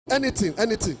Anything,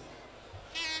 anything.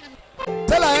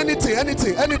 Tell her anything,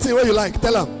 anything, anything where you like.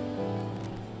 Tell her.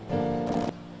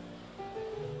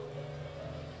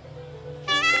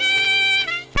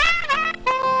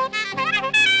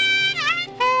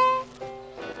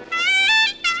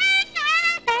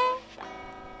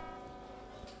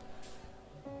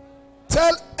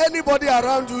 Tell anybody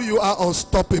around you you are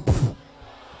unstoppable.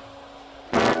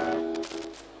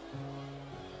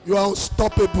 You are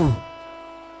unstoppable.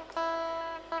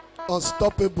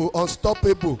 Unstoppable,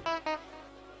 unstoppable.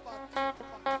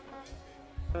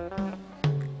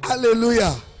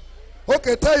 Hallelujah.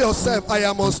 Okay, tell yourself, I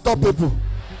am unstoppable.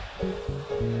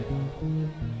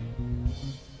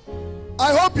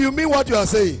 I hope you mean what you are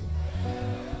saying.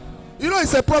 You know,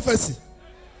 it's a prophecy.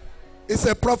 It's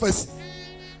a prophecy.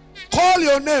 Call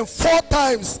your name 4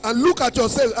 times and look at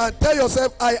yourself and tell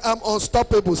yourself, I am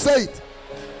unstoppable. Say it.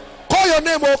 Call your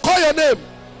name, oh, call your name.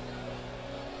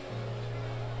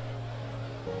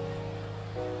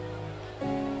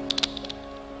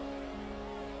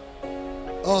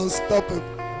 Unstoppable.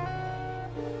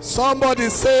 Somebody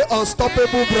say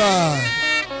unstoppable bride.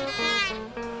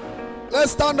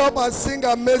 Let's stand up and sing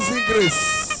Amazing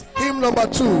Grace. Hymn number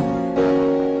 2.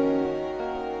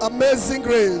 Amazing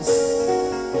Grace.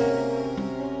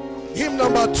 Hymn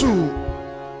number 2.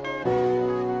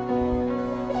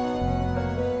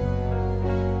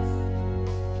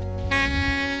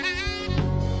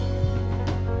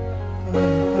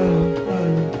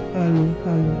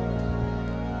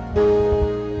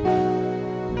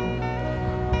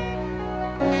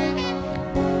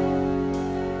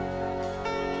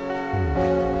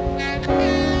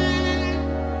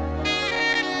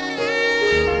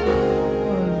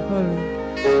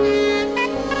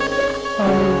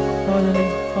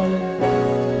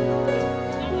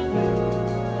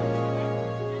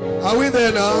 Are we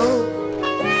there now?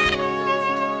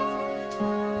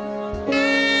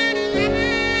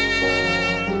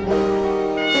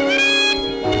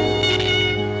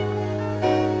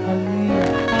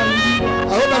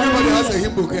 I hope everybody has a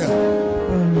hymn book here.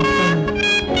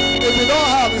 If you don't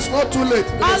have, it's not too late.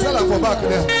 You can sell it for back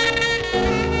there.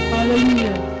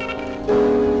 Hallelujah.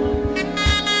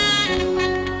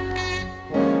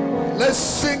 Let's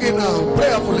sing it now,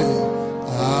 prayerfully.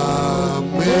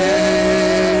 Amazing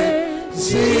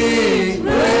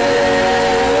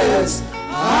grace,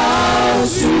 how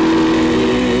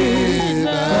sweet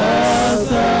the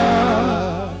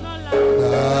sound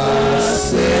that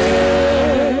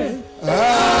saved a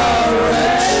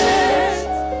wretch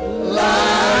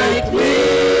like me.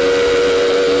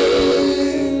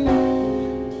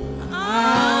 I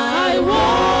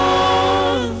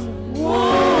was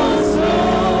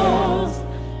lost,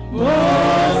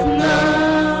 but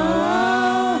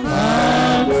now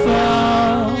I'm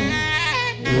found.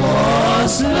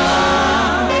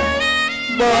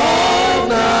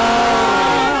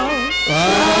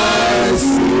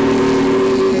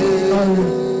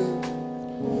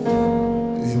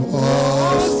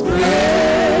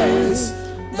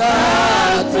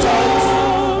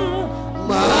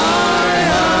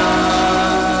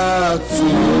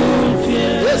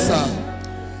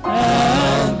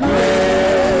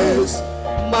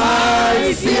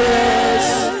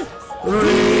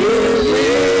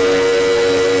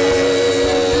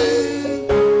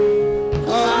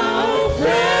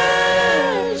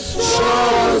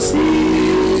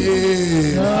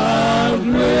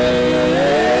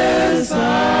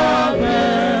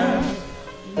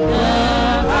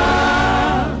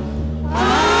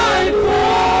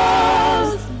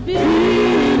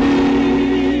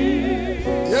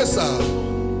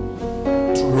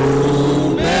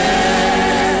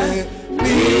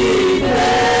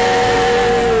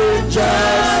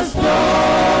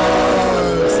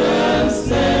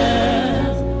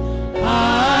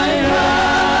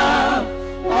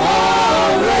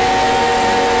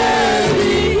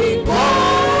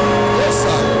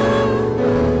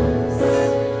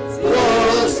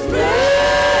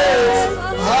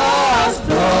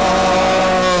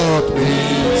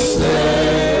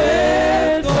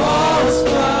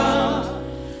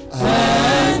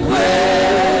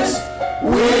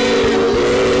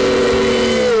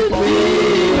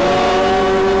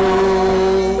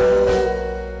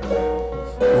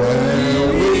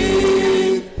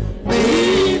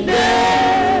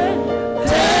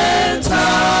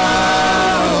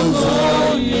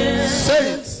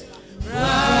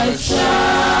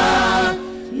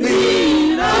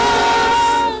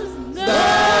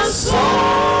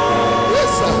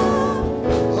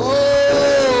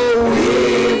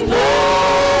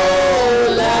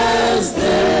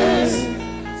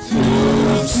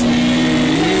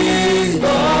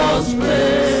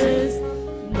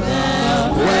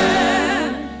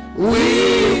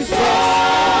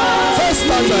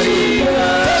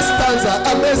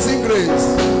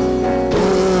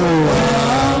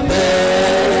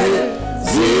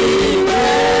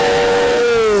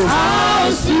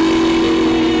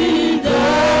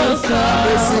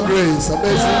 grace,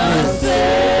 amazing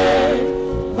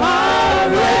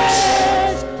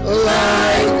grace.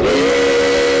 Like me,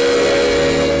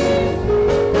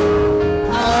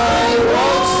 I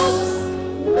was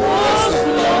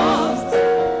lost,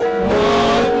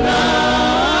 but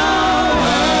now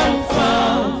I'm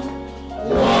found.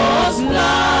 Was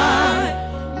blind,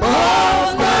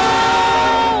 but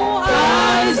now I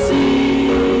see.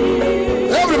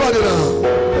 everybody now.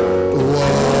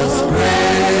 Was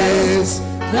grace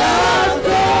That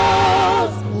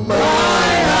caused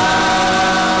my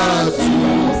heart to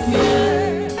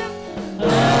fear,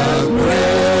 and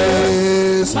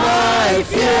grace my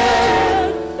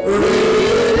fear,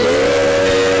 relief.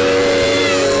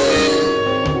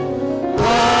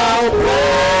 How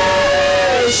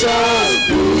precious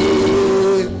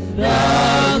be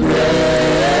the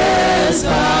grace I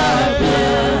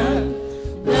bear.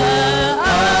 The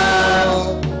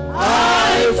hour I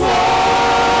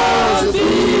first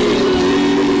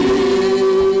believed.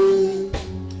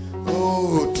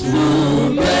 oh true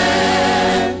to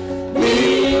bear me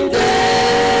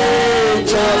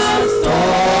dangerous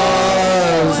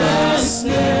toils and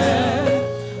snares.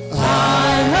 I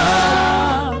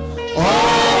have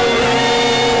already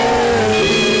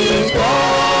gone.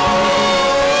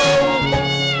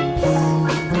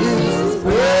 His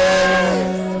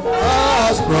grace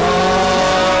has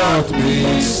brought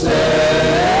me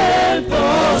safe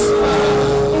thus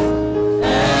far,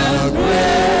 and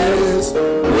grace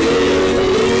will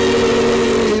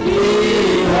lead me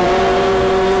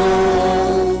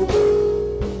home.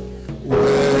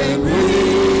 When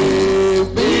we've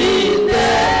been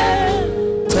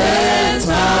dead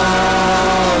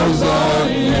 10,000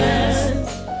 years,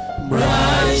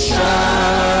 bright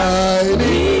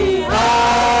shining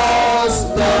as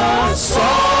the sun.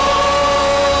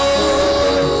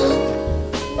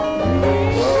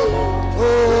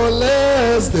 Oh,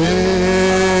 less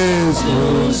days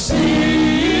to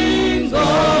sing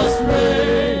God's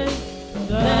praise.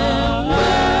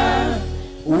 Then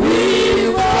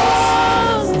we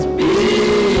must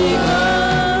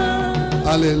begun.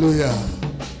 Hallelujah.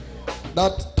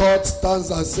 That third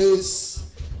stanza says,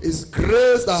 it's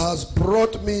grace that has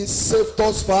brought me safe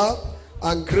thus far,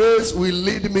 and grace will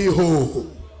lead me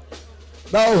home.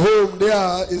 That home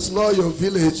there is not your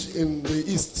village in the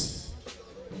east.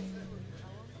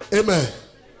 Amen.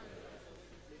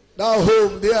 That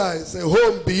home there is a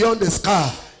home beyond the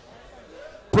sky.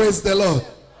 Praise the Lord.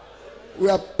 We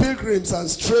are pilgrims and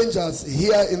strangers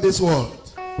here in this world.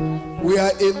 We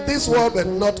are in this world but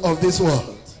not of this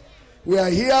world. We are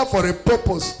here for a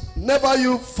purpose. Never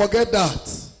you forget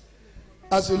that.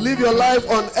 As you live your life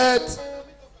on earth,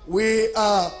 we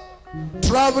are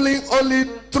traveling only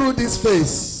through this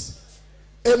phase.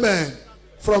 Amen.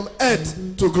 From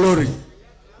earth to glory.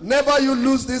 Never you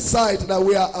lose this sight that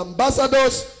we are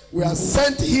ambassadors. We are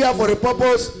sent here for a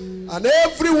purpose, and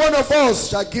every one of us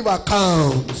shall give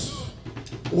account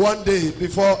one day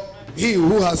before he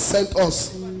who has sent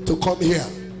us to come here.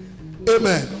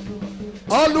 Amen.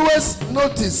 Always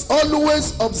notice,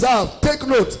 always observe, take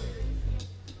note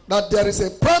that there is a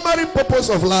primary purpose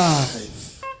of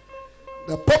life.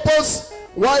 The purpose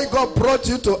why God brought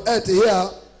you to earth here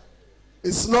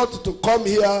is not to come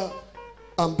here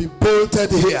and be bolted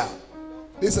here.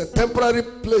 This is a temporary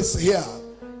place here.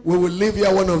 We will live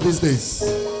here one of these days.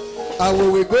 And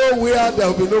when we go where there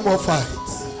will be no more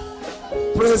fights.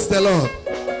 Praise the Lord.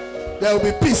 There will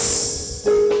be peace.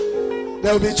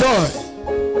 There will be joy.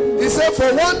 He said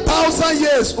for 1,000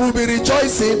 years we will be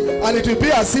rejoicing, and it will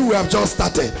be as if we have just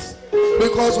started.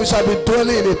 Because we shall be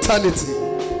dwelling in eternity.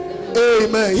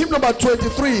 Amen. Hymn number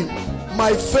 23.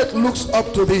 My faith looks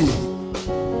up to thee.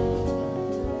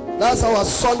 That's our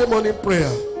Sunday morning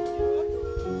prayer.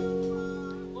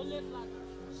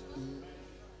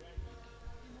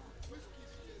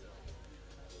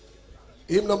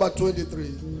 Hymn number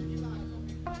 23.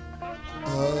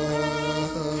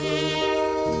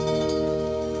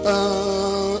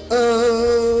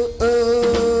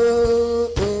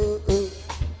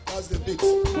 That's the beat.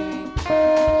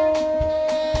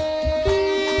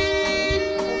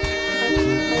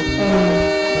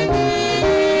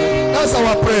 That's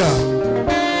our prayer.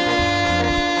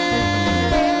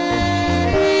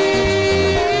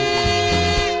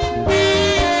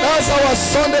 That's our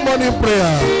Sunday morning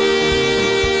prayer.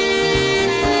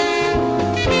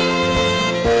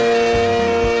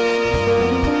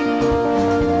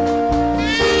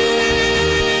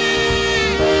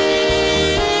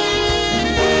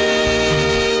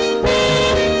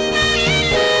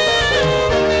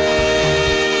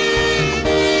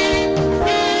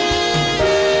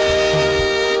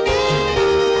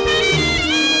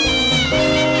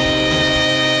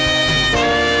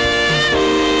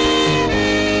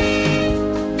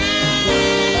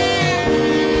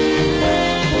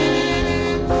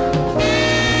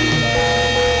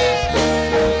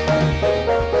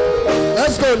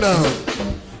 go now.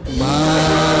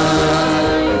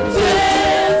 My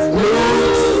faith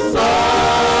looks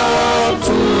up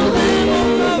to thee.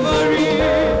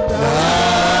 The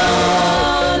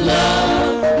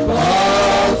Lamb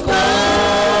of Calvary,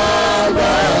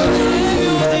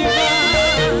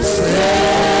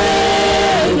 Savior,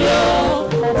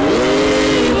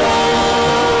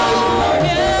 belong.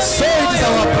 Say it is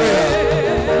our prayer.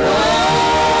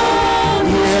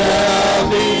 Hear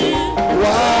me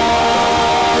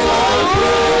while I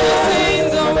pray.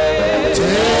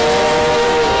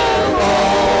 Take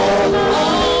all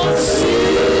our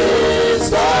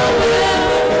sins away.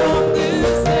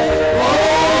 Oh,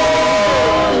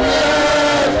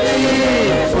 let me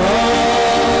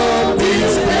from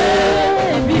this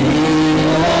day be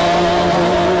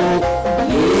holy.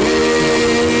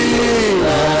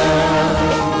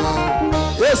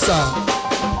 Yes, sir.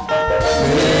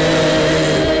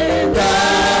 May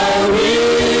thou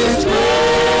with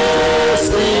grace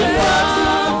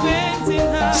impart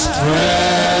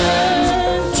strength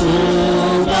to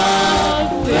my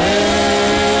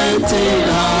fainting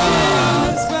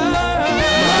heart.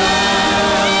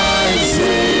 My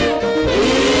sin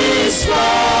is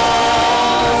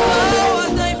small,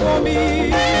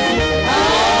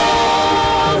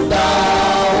 and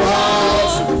thou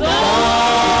hast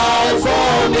died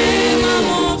for me.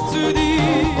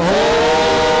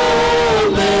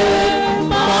 Only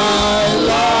my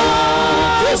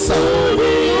love. Yes, sir.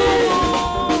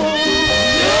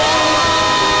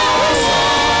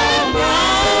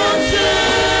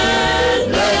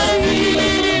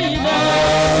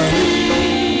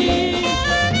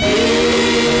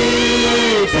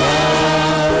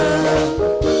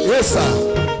 Yes, sir.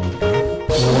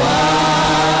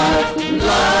 What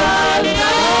light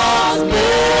has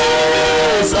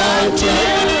made I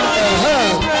dread.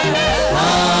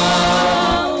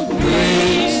 How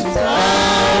great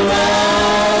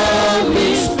around me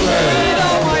spread. Oh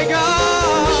my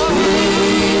God.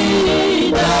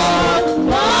 Be thou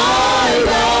my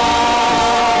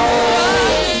God.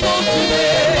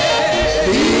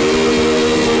 Be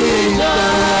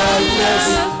darkness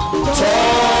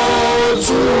torn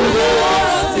to the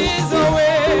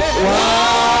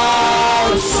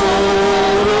wild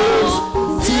sorrows,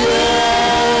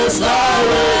 tears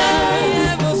away.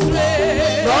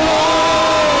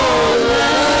 Lord,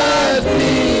 let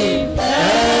me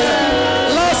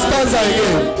last stanza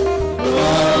again.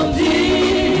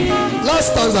 Last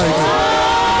stanza again.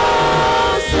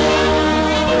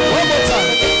 One more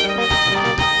time.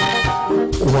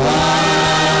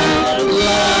 While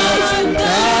light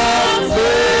that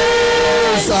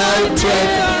face I tread.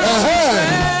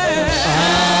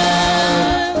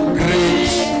 And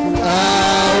grace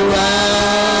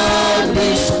around me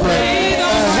spread.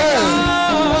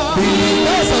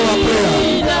 That's our prayer.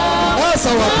 That's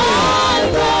our prayer.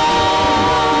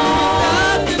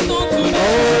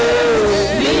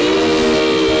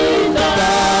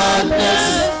 Darkness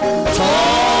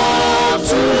torn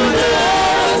to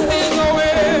dust.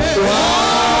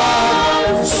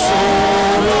 Wild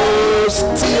sorrows,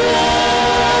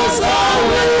 tears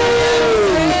away.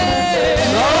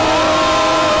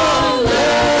 Lord,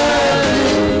 let me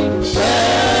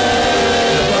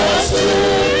ever stay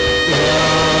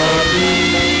near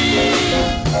thee.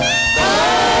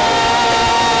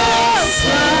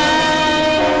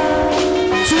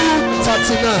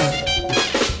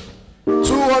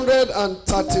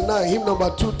 239, hymn number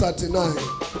 239.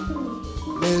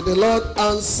 May the Lord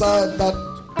answer that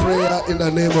prayer in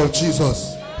the name of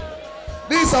Jesus.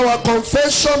 This is our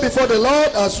confession before the Lord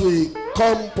as we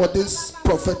come for this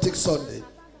prophetic Sunday.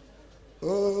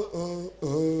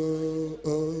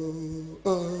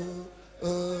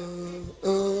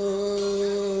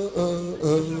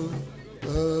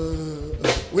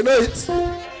 We know it.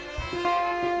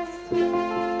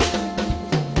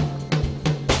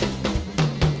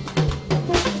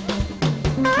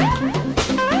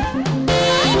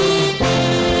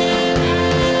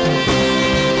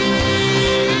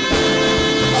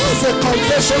 That's a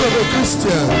confession of a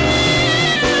Christian.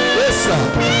 Yes, sir.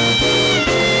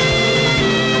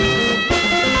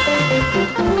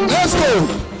 Let's go.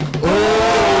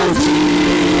 Oh,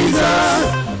 Jesus,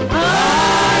 I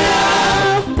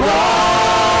am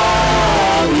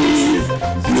promised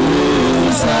to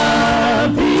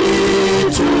serve thee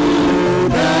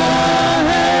tonight.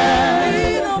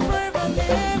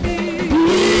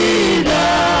 Be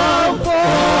thou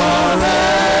forever.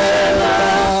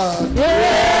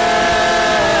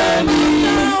 Hear me,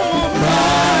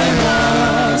 my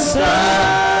master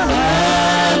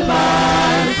and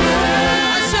my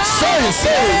friend.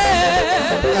 Say,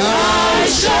 I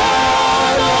shall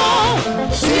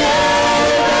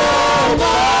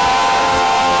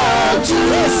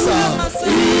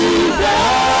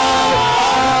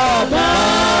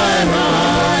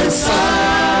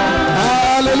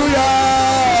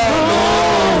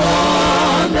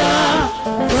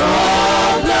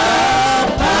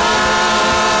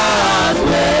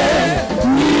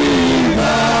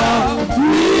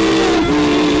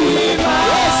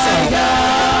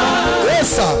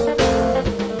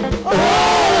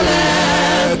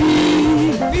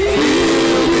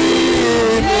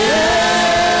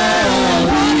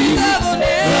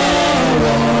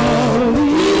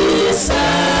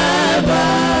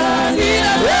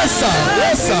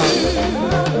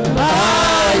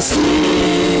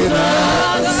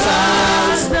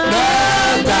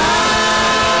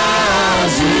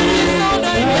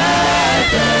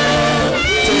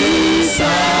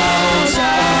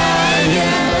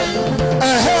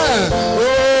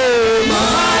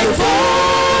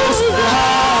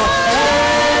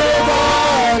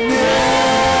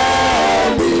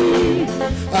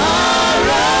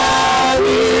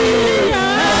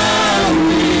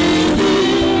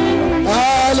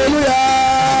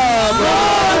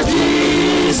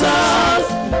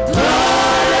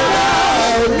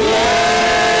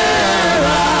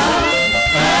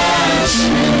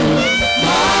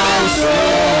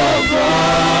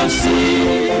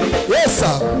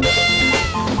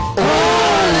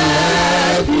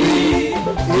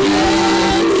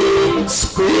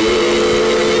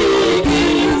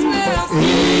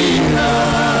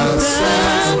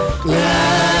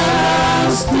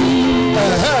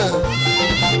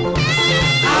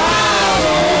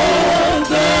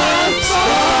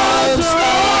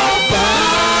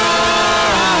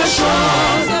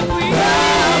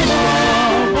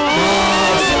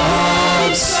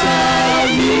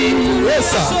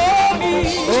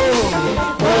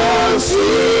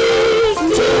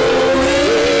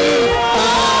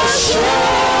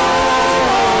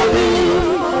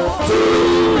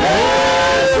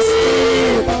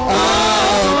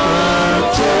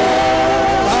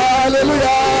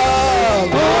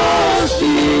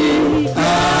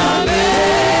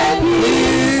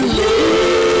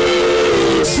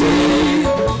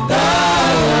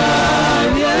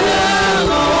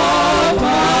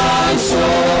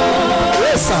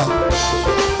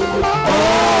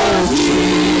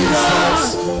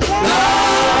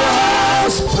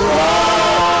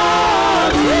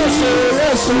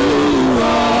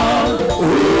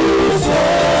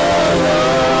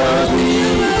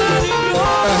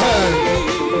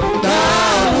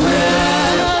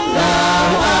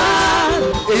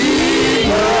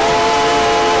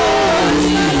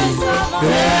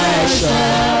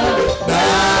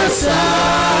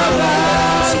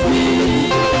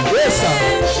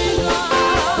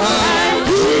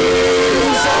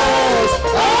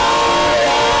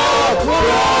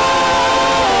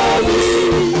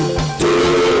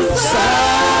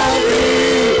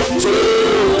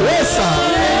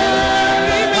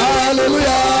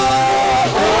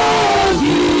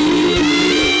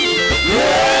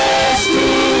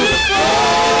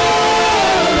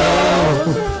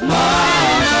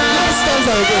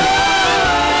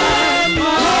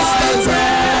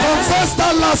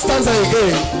Last stanza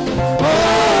again.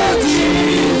 Oh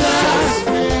Jesus,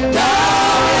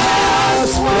 thou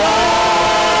hast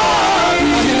brought. And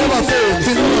he never failed.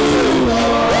 He never failed.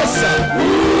 Yes, sir.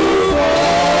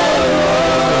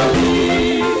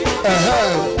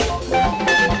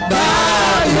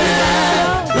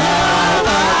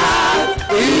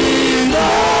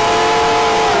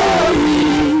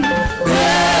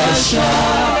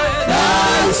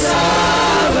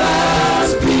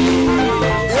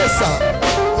 Yes, sir.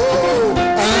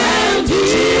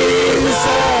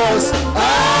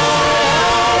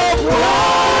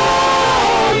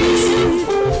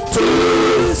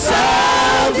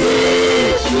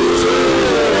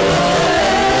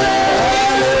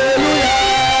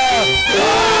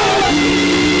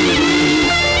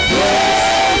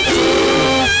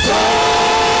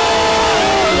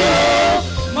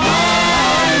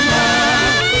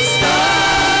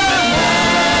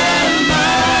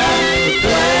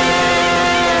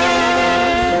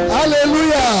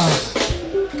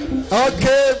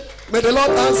 Okay, may the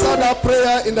Lord answer that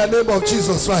prayer in the name of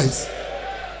Jesus Christ.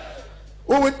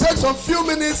 We will take some few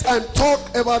minutes and talk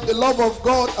about the love of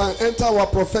God and enter our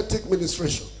prophetic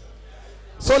ministration.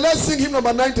 So let's sing hymn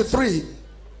number 93.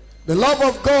 The love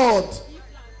of God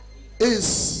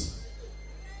is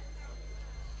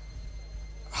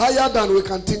higher than we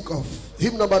can think of.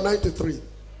 Hymn number 93.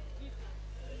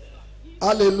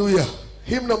 Hallelujah.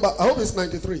 Hymn number, I hope it's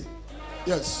 93.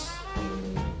 Yes.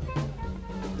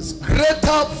 It's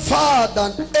greater far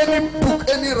than any book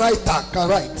any writer can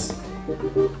write.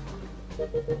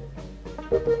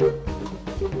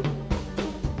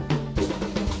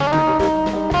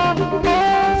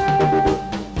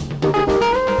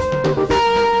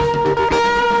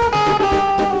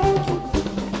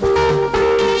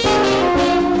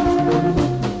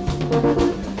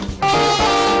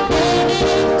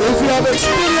 If you have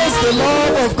experienced the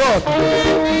love of God,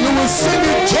 you will sing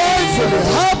it joyfully,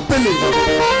 happily,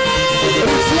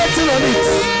 reflecting on it.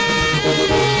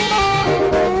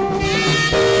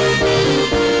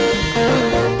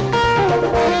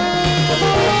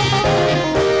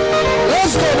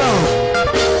 Let's go now.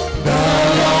 The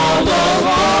love of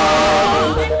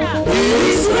God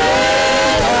is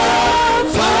greater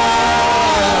far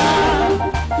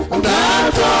than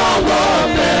from of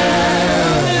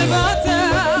man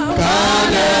can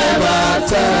never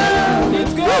tell. It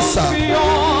goes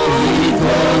beyond. It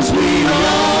goes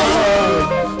beyond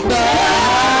the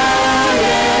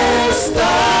highest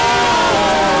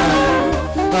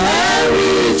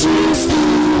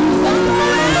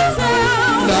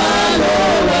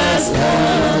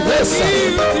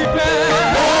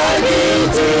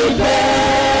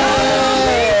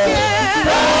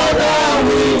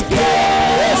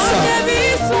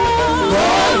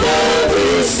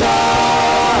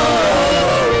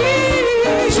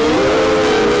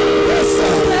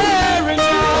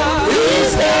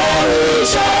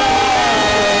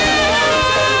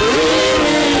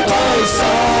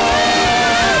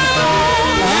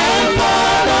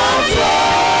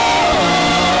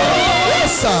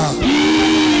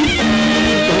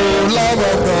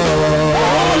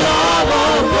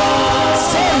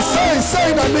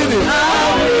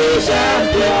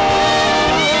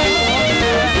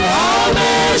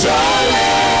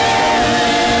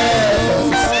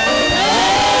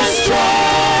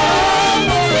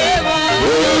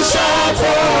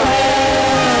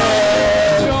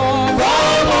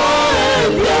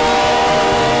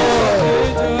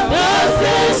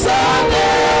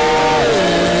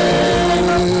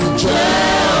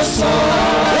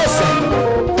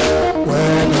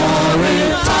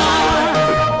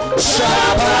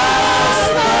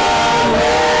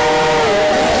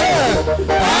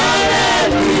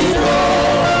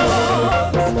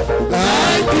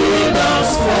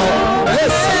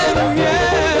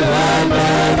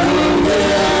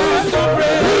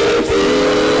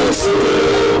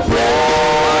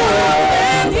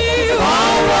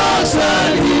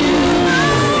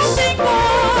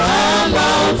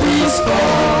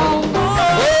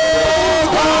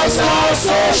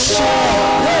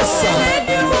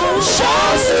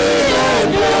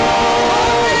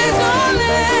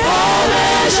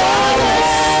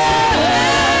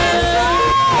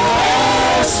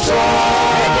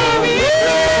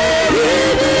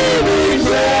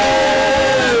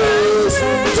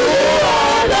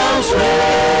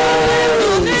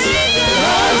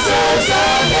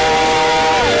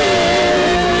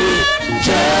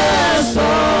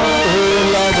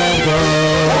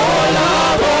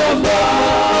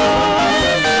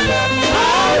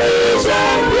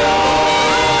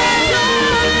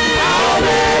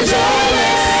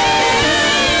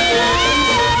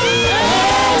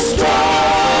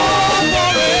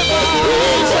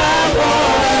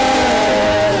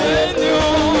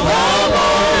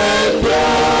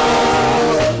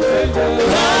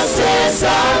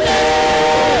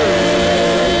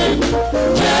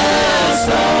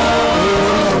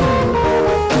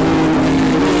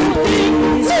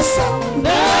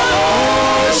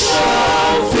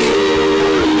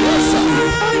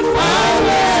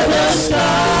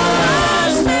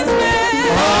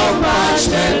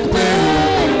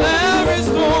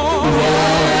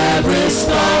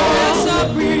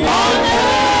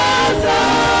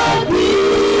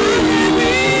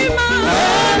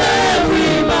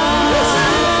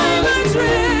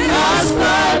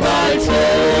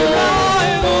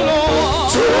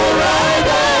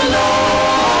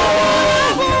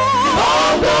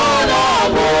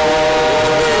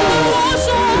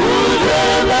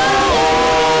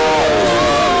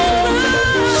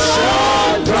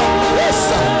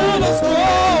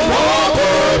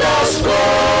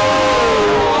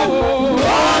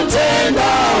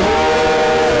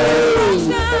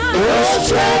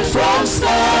Start from sky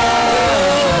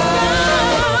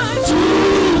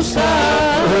to sky.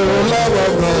 Oh, love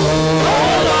of God. Oh,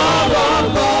 love of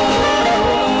God.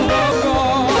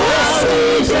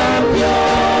 Yes, champion.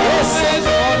 Yes,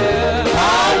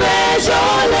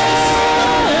 measureless.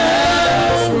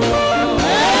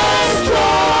 And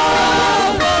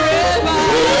strong forever.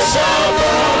 We shall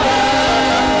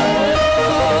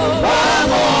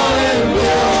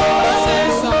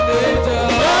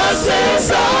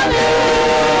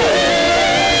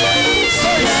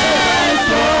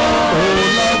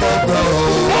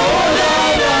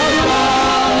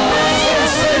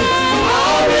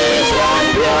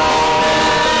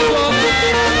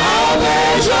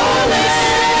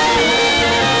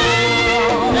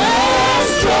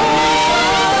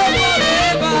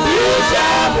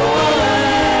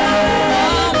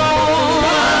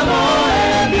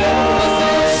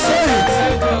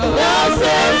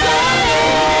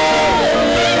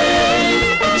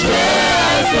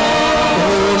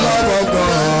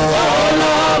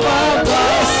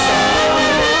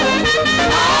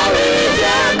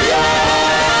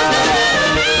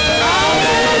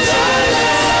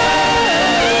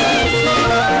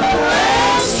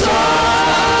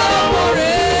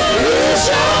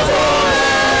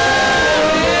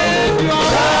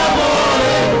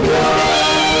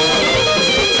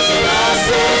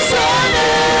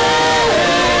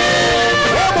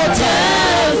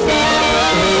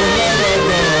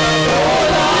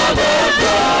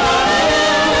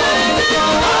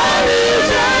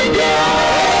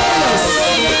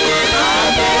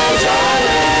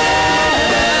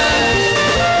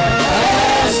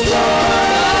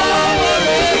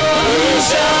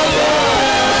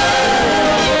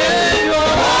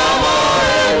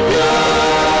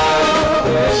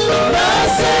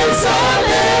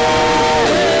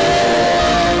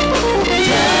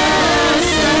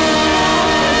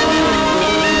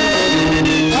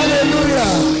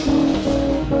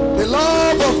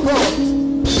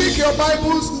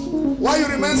While you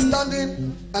remain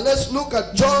standing, and let's look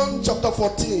at John chapter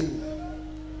 14.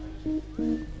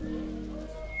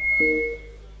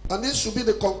 And this should be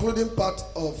the concluding part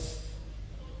of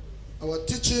our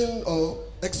teaching or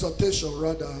exhortation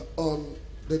rather on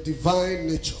the divine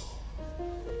nature.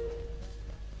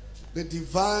 The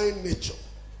divine nature.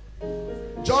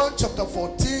 John chapter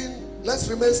 14. Let's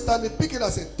remain standing. Pick it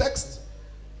as a text.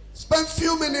 Spend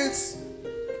few minutes,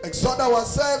 exhort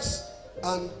ourselves,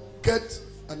 and get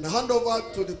and hand over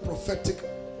to the prophetic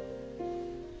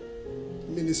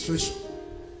ministration.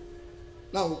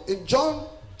 Now, in John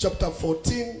chapter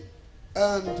 14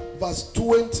 and verse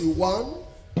 21,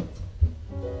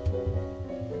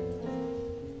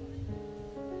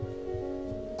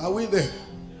 are we there?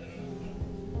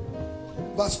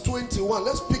 Verse 21,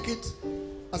 let's pick it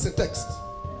as a text.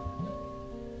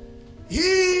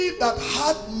 He that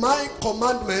had my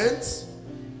commandments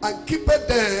and keepeth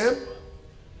them,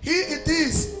 he it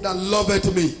is that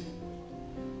loveth me.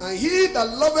 And he that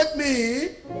loveth me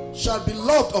shall be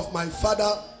loved of my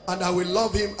Father, and I will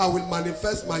love him, I will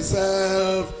manifest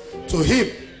myself to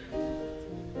him.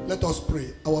 Let us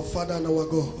pray. Our Father and our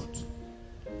God,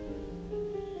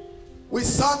 we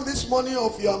sang this morning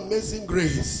of your amazing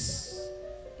grace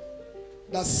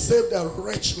that saved a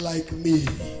wretch like me.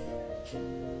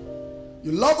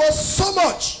 You love us so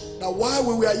much that while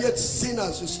we were yet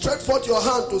sinners, you stretched forth your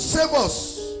hand to save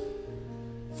us.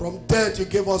 From death you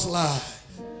gave us life.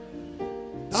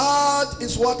 That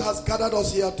is what has gathered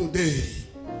us here today.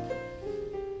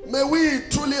 May we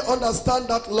truly understand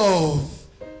that love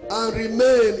and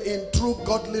remain in true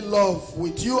godly love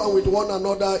with you and with one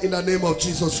another in the name of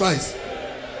Jesus Christ.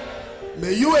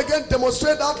 May you again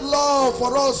demonstrate that love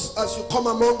for us as you come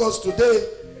among us today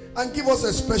and give us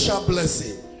a special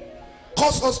blessing.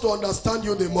 Cause us to understand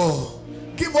you the more.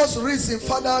 Give us reason,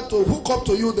 Father, to hook up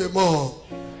to you the more.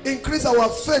 Increase our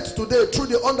faith today through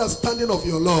the understanding of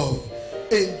your love.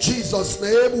 In Jesus'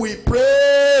 name we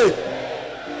pray.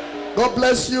 God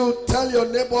bless you. Tell your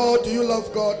neighbor, do you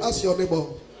love God? Ask your neighbor.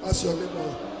 Ask your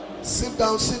neighbor. Sit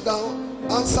down, sit down.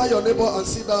 Answer your neighbor and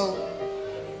sit down.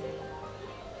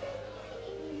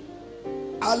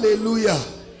 Hallelujah.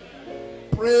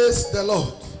 Praise the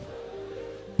Lord.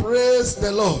 Praise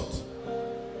the Lord.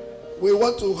 We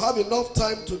want to have enough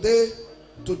time today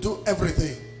to do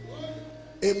everything.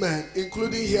 Amen.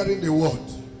 Including hearing the word.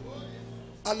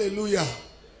 Hallelujah.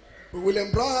 William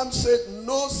Branham said,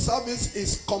 no service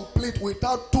is complete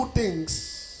without two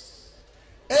things.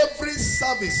 Every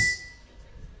service,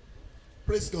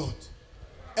 praise God,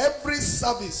 every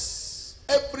service,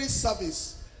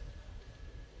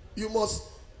 you must,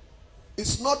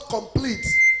 it's not complete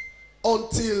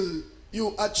until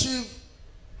you achieve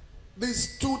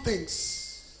these two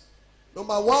things.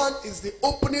 Number one is the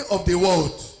opening of the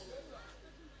word.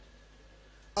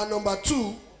 And number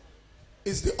two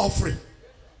is the offering.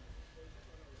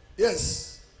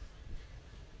 Yes.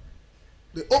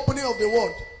 The opening of the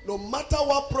word. No matter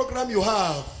what program you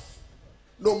have,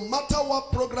 no matter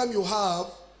what program you have,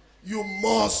 you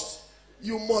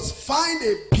must find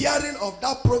a bearing of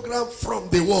that program from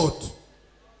the word.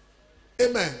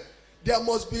 Amen. There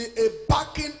must be a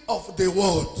backing of the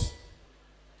word.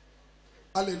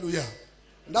 Hallelujah.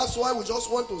 And that's why we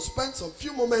just want to spend some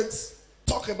few moments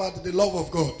talk about the love of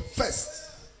God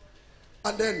first.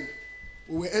 And then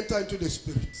we will enter into the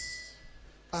Spirit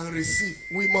and receive.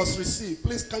 We must receive.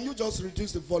 Please, can you just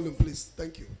reduce the volume, please?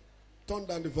 Thank you. Turn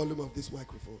down the volume of this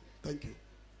microphone. Thank you.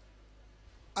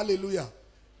 Hallelujah.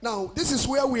 Now, this is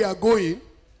where we are going.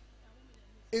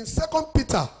 In 2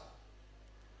 Peter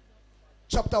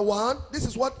chapter 1, this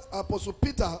is what Apostle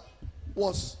Peter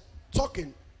was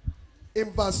talking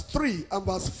in verse 3 and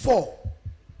verse 4.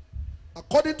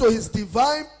 According to his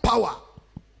divine power,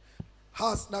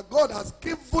 that God has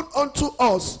given unto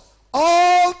us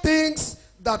all things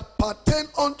that pertain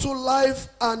unto life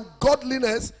and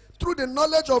godliness through the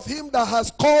knowledge of him that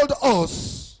has called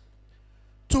us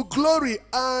to glory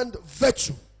and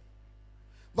virtue.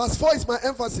 Verse 4 is my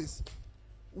emphasis.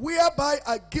 Whereby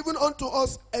are given unto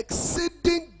us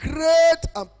exceeding great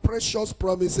and precious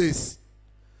promises,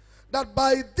 that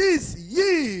by this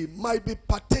ye might be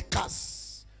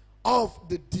partakers of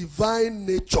the divine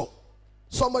nature.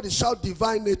 Somebody shout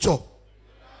divine nature.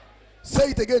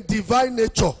 Say it again, divine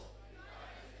nature.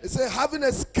 It says, having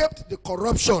escaped the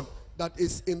corruption that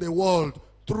is in the world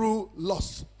through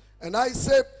lust. And I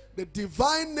said, the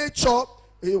divine nature,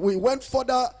 we went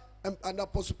further, and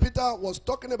Apostle Peter was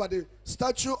talking about the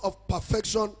statue of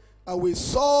perfection. And we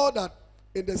saw that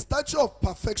in the statue of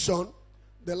perfection,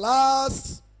 the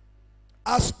last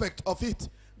aspect of it,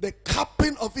 the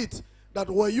capping of it, that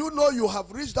when you know you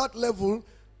have reached that level,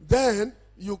 then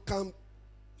you can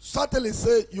certainly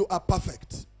say you are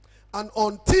perfect. And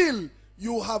until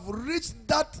you have reached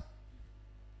that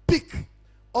peak,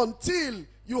 until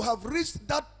you have reached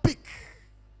that peak,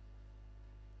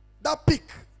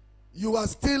 you are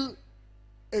still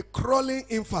a crawling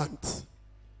infant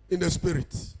in the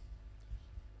spirit.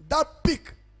 That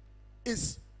peak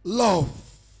is love,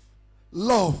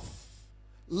 love,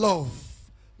 love,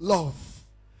 love.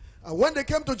 And when they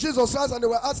came to Jesus Christ and they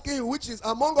were asking him, which is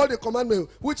among all the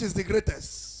commandments, which is the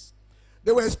greatest?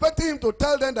 They were expecting him to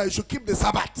tell them that you should keep the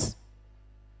Sabbath.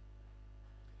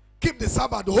 Keep the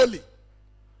Sabbath holy.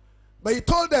 But he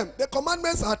told them, the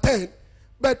commandments are 10,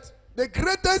 but the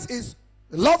greatest is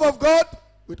the love of God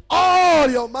with all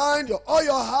your mind, all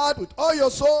your heart, with all your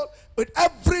soul, with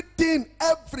everything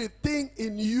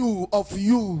in you, of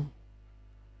you.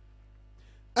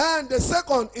 And the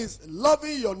second is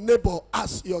loving your neighbor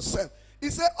as yourself. He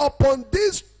said, upon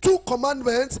these two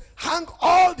commandments hang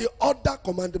all the other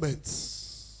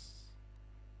commandments.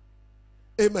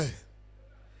 Amen.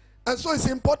 And so it's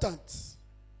important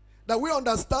that we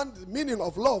understand the meaning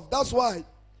of love. That's why,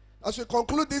 as we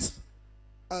conclude this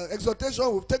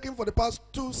exhortation we've taken for the past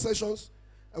 2 sessions,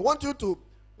 I want you to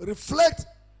reflect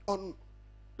on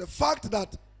the fact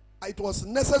that it was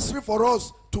necessary for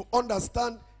us to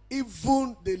understand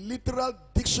even the literal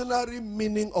dictionary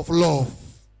meaning of love.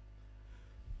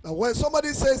 Now, when somebody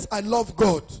says, I love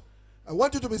God, I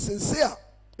want you to be sincere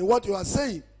in what you are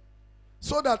saying,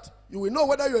 so that you will know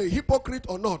whether you're a hypocrite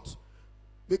or not.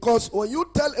 Because when you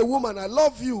tell a woman, I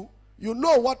love you, you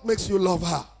know what makes you love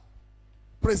her.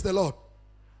 Praise the Lord.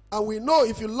 And we know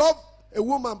if you love a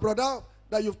woman, brother,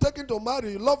 that you've taken to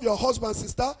marry, you love your husband,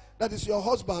 sister, that is your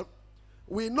husband,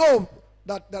 we know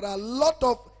that there are a lot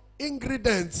of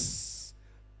ingredients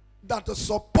that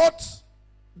support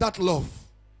that love.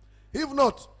 If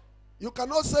not, you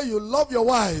cannot say you love your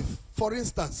wife, for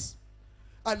instance.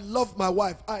 I love my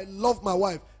wife, I love my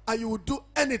wife, and you will do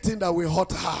anything that will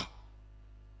hurt her.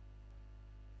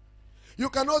 You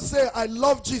cannot say I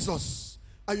love Jesus,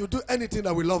 and you do anything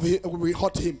that will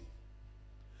hurt him.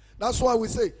 That's why we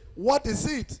say, what is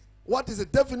it? What is the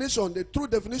definition, the true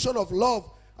definition of love?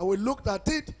 And we looked at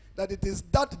it, that it is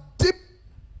that deep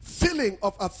feeling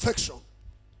of affection.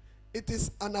 It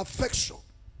is an affection.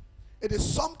 It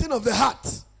is something of the heart.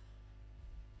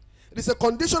 It is a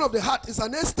condition of the heart. It's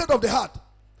an estate of the heart.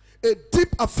 A deep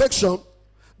affection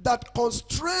that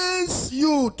constrains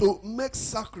you to make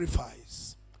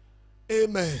sacrifice.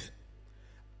 Amen.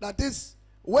 That is,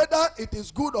 whether it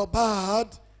is good or bad,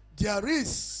 there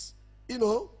is,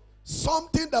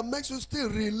 something that makes you still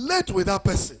relate with that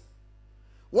person.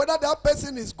 Whether that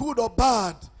person is good or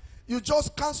bad, you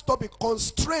just can't stop it.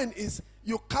 Constraint is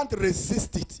you can't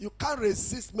resist it. You can't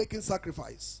resist making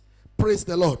sacrifice. Praise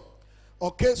the Lord.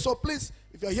 Okay, so please,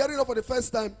 if you're hearing it for the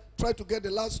first time, try to get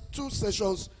the last 2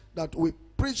 sessions that we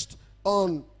preached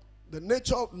on the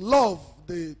nature of love,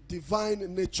 the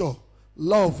divine nature.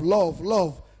 Love, love,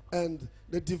 love, and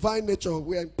the divine nature.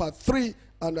 We are in part 3,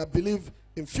 and I believe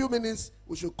in few minutes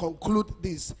we should conclude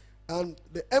this. And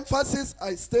the emphasis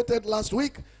I stated last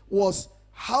week was,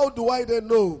 how do I then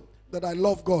know that I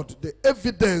love God? The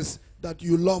evidence that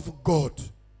you love God.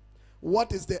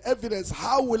 What is the evidence?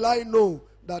 How will I know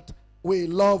that we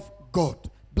love God?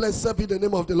 Blessed be the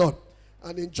name of the Lord.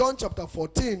 And in John chapter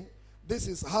 14, this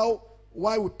is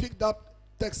why we picked up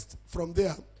text from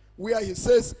there, where he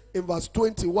says in verse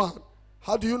 21,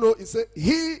 how do you know? He said,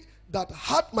 he that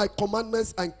hath my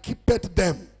commandments and keepeth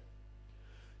them,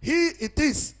 he it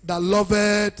is that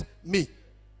loveth me.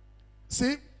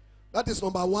 See, that is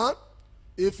number 1.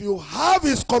 If you have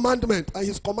his commandment, and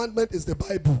his commandment is the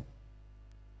Bible.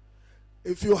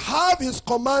 If you have his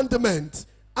commandment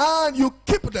and you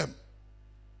keep them,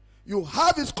 you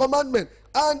have his commandment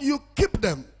and you keep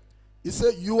them, he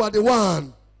said, you are the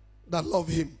one that love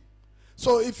him.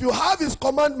 So if you have his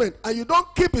commandment and you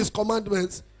don't keep his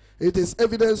commandments, it is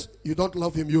evidence you don't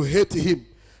love him. You hate him.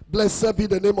 Blessed be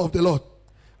the name of the Lord.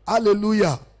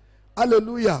 Hallelujah.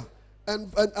 Hallelujah.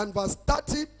 And verse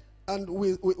 30, and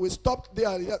we stopped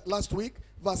there last week.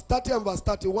 Verse 30 and verse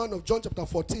 31 of John chapter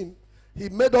 14, he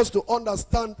made us to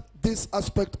understand this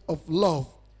aspect of love.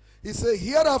 He said,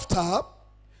 hereafter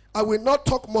I will not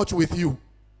talk much with you,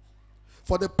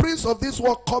 for the prince of this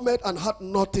world cometh and hath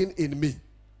nothing in me.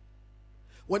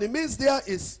 What it means there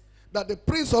is that the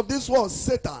prince of this world,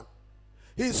 Satan,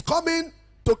 he is coming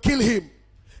to kill him.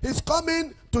 He's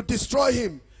coming to destroy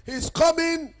him. He's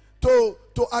coming to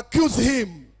accuse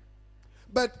him.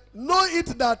 But know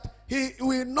it that he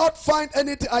will not find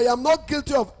anything. I am not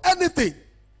guilty of anything.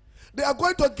 They are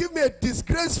going to give me a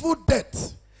disgraceful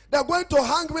death. They are going to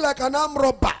hang me like an armed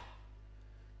robber.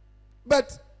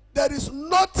 But there is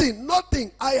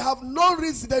nothing. I have no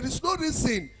reason. There is no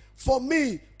reason for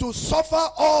me to suffer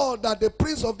all that the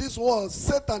prince of this world,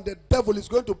 Satan, the devil, is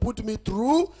going to put me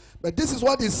through. But this is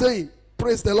what he's saying.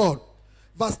 Praise the Lord.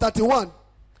 Verse 31.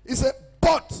 He said,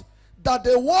 but that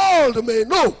the world may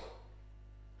know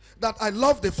that I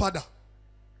love the Father.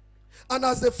 And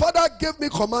as the Father gave me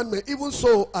commandment, even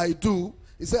so I do.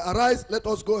 He said, arise, let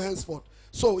us go henceforth.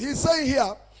 So he's saying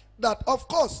here that, of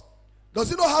course, does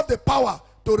he not have the power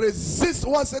to resist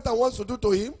what Satan wants to do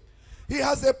to him? He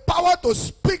has the power to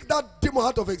speak that demon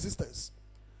out of existence.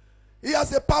 He has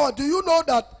the power. Do you know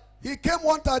that he came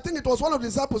one time, I think it was one of the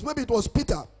disciples, maybe it was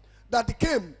Peter, that he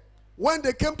came when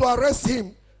they came to arrest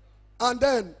him, and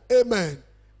then, amen,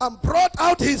 and brought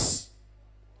out his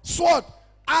sword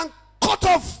and cut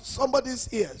off somebody's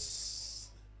ears.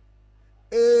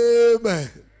 Amen.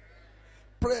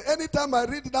 Pray. Anytime I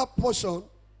read that portion,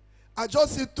 I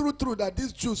just see through that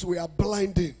these Jews were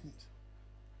blinded.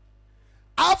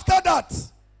 After that,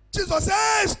 Jesus said,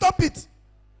 hey, stop it.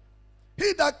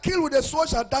 He that killed with the sword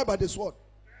shall die by the sword.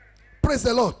 Praise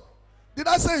the Lord. Did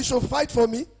I say you should fight for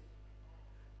me?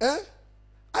 I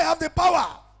have the power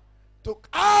to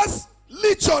ask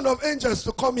legion of angels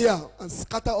to come here and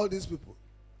scatter all these people.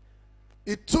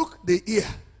 He took the ear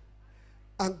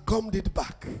and gummed it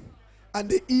back. And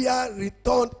the ear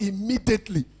returned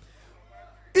immediately.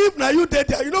 If now you dead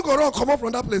there, you don't go wrong, come up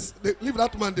from that place. Leave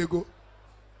that man, they go.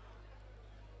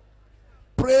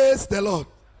 Praise the Lord.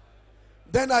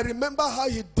 Then I remember how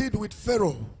he did with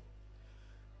Pharaoh.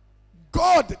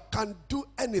 God can do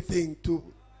anything to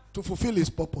fulfill his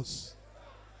purpose.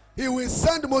 He will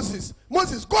send Moses.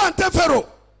 Moses, go and tell Pharaoh,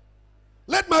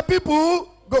 let my people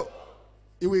go.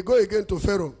 He will go again to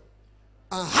Pharaoh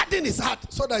and harden his heart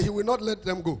so that he will not let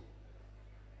them go.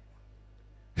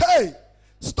 Hey,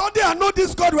 study and know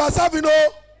this God we are serving.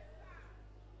 Oh.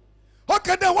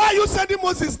 Okay, then why are you sending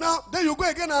Moses now? Then you go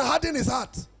again and harden his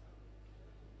heart.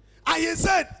 And he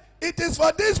said, it is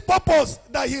for this purpose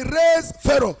that he raised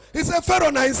Pharaoh. He said, Pharaoh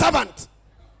now his servant.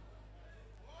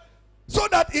 So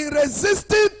that in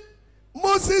resisting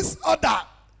Moses' order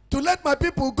to let my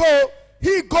people go,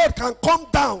 he, God, can come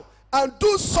down and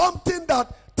do something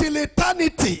that till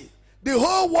eternity, the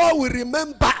whole world will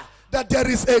remember that there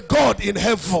is a God in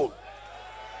heaven.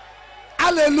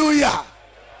 Hallelujah.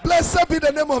 Blessed be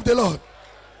the name of the Lord.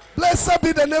 Blessed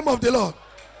be the name of the Lord.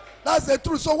 That's the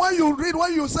truth. So when you read,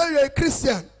 when you say you're a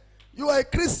Christian, you are a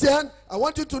Christian, I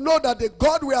want you to know that the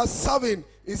God we are serving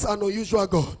is an unusual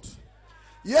God.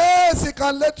 Yes, he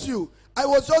can let you. I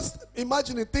was just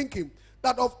imagining, thinking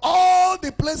that of all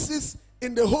the places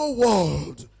in the whole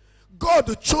world,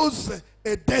 God chose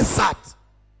a desert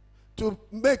to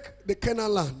make the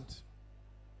Canaan land.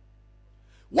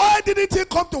 Why didn't he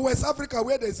come to West Africa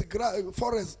where there's a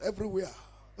forest everywhere,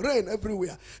 rain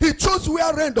everywhere? He chose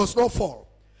where rain does not fall.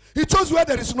 He chose where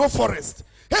there is no forest.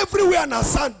 Everywhere in a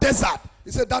sand desert.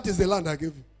 He said, that is the land I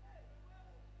give you.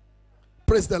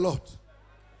 Praise the Lord.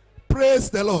 Praise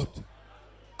the Lord.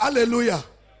 Hallelujah.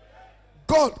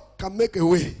 God can make a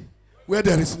way where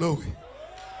there is no way.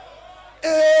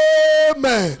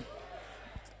 Amen.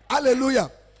 Hallelujah.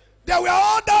 There were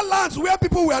other lands where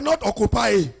people were not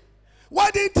occupying.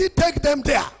 Why didn't he take them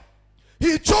there?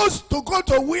 He chose to go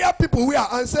to where people were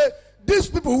and say, these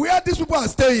people, where these people are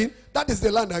staying, that is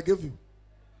the land I gave you.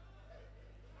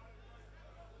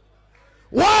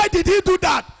 Why did he do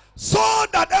that? So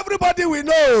that everybody will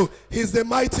know he's the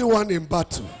mighty one in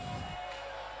battle.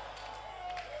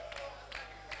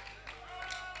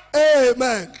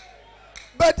 Amen.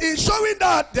 But in showing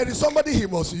that, there is somebody he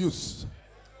must use.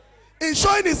 In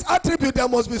showing his attribute, there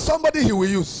must be somebody he will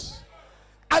use.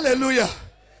 Hallelujah.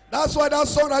 That's why that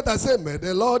songwriter said, may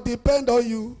the Lord depend on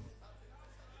you.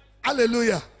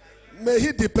 Hallelujah. May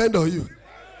he depend on you.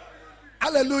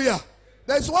 Hallelujah.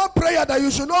 There's one prayer that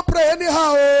you should not pray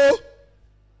anyhow.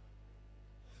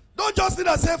 Don't just sit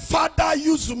and say, Father,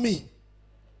 use me.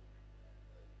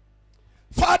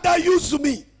 Father, use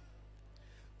me.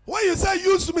 When you say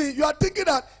use me, you are thinking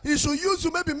that he should use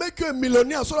you, maybe make you a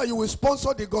millionaire so that you will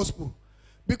sponsor the gospel.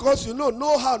 Because you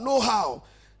know how.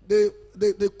 They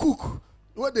cook.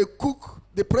 When they cook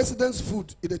the president's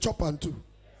food in the chopper too.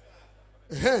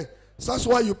 So that's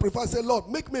why you prefer say, Lord,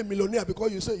 make me a millionaire,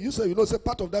 because you say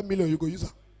part of that million you go use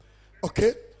it.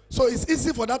 Okay? So it's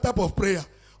easy for that type of prayer.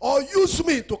 Or use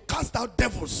me to cast out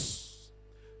devils.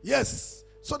 Yes.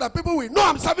 So that people will know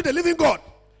I'm serving the living God.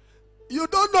 You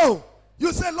don't know.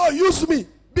 You say, Lord, use me.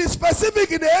 Be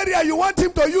specific in the area you want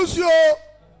him to use you.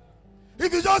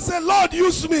 If you just say, Lord,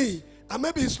 use me, and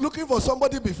maybe he's looking for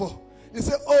somebody before. He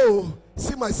say, oh,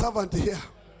 see my servant here.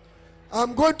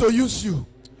 I'm going to use you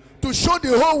to show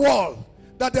the whole world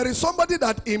that there is somebody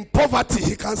that in poverty,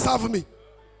 he can serve me.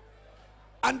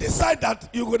 And decide that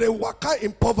you're going to work out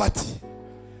in poverty.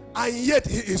 And yet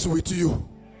he is with you.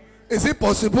 Is it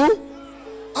possible?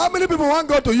 How many people want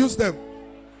God to use them?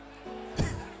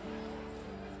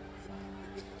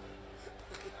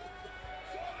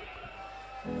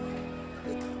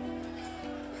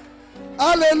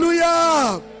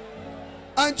 Hallelujah.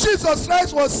 And Jesus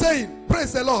Christ was saying,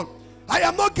 praise the Lord, I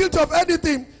am not guilty of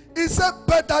anything. He said,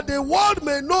 but that the world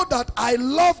may know that I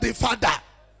love the Father.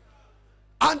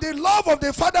 And the love of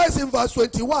the Father is in verse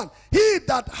 21. He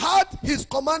that had his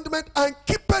commandment and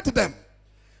keepeth them.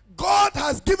 God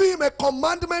has given him a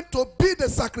commandment to be the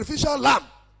sacrificial lamb.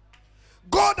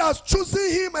 God has chosen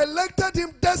him, elected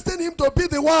him, destined him to be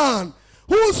the one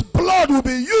whose blood will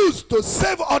be used to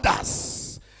save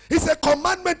others. It's a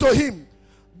commandment to him.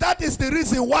 That is the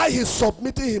reason why he's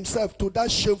submitting himself to that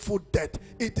shameful death.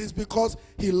 It is because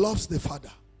he loves the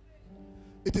Father.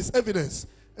 It is evidence.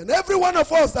 And every one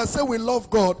of us that say we love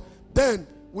God, then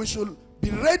we should be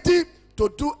ready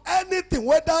to do anything,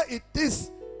 whether it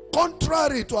is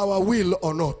contrary to our will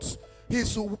or not.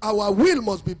 Our will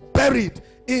must be buried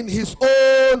in his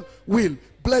own will.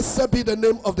 Blessed be the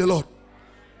name of the Lord.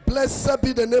 Blessed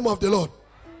be the name of the Lord.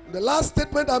 The last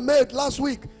statement I made last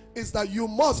week is that you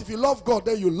must, if you love God,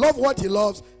 then you love what he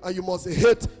loves, and you must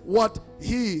hate what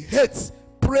he hates.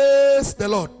 Praise the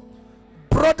Lord.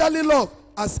 Brotherly love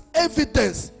as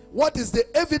evidence. What is the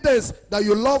evidence that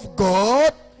you love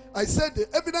God? I said the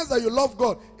evidence that you love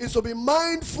God is to be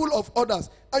mindful of others.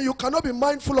 And you cannot be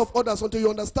mindful of others until you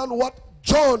understand what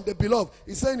John the beloved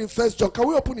is saying in 1 John. Can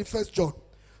we open in 1 John?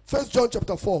 1 John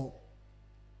chapter 4.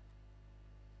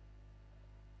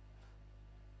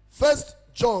 1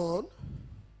 John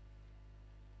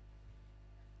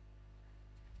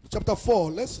chapter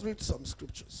 4. Let's read some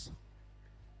scriptures.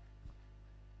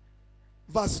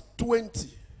 Verse 20.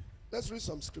 Let's read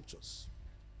some scriptures.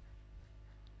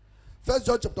 1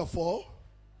 John chapter 4.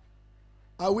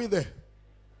 Are we there?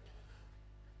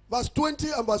 Verse 20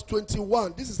 and verse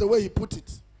 21. This is the way he put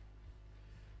it.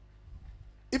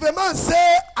 If a man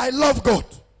say, I love God,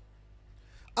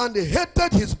 and he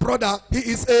hated his brother, he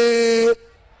is a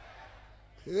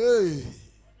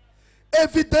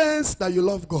evidence that you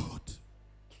love God.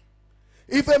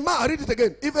 If a man, I read it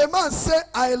again. If a man say,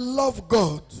 I love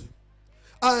God,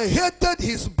 and hated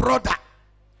his brother,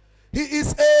 he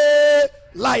is a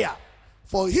liar.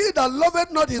 For he that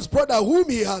loveth not his brother whom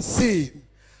he has seen,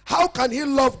 how can he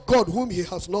love God whom he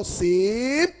has not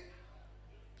seen?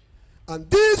 And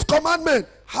this commandment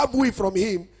have we from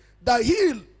him, that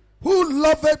he who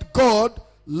loveth God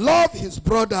love his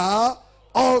brother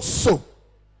also.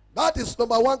 That is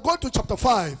number 1. Go to chapter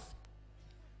 5.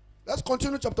 Let's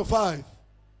continue chapter 5.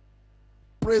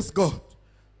 Praise God.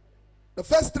 The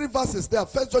first 3 verses there.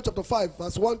 1 John chapter 5,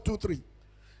 verse 1, 2, 3.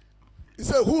 He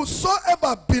said,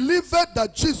 whosoever believeth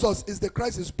that Jesus is the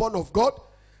Christ is born of God,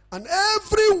 and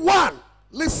everyone,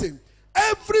 listen,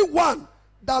 everyone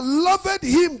that loveth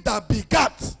him that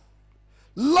begat,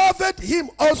 loveth him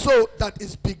also that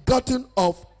is begotten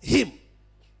of him.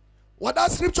 What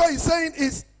that scripture is saying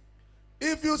is,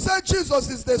 if you say Jesus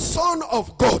is the Son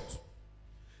of God,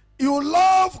 you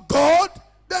love God,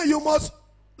 then you must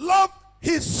love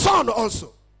his Son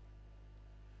also.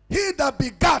 He that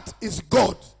begat is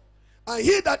God, and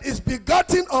he that is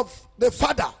begotten of the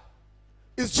Father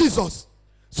is Jesus.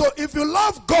 So if you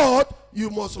love God, you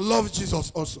must love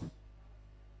Jesus also.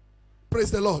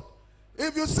 Praise the Lord.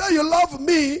 If you say you love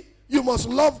me, you must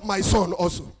love my Son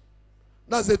also.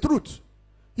 That's the truth.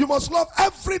 You must love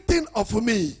everything of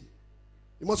me.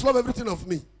 You must love everything of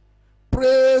me.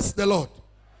 Praise the Lord.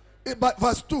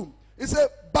 Verse 2. It said,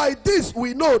 by this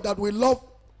we know that we love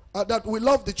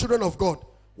the children of God,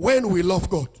 when we love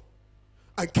God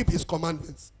and keep his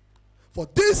commandments. For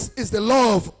this is the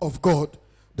love of God,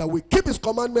 that we keep his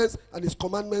commandments, and his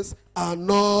commandments are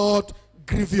not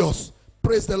grievous.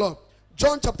 Praise the Lord.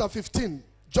 John chapter 15.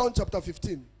 John chapter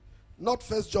 15. Not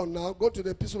 1 John now. Go to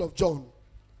the epistle of John.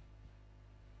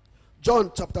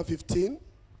 John chapter 15.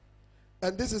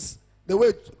 And this is the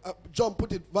way John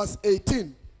put it, verse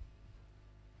 18.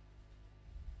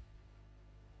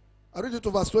 I read it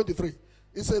to verse 23.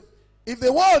 He said, if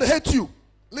the world hates you,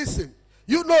 listen,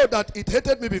 you know that it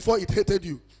hated me before it hated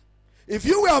you. If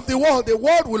you were of the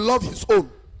world will love his own.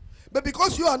 But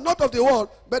because you are not of the world,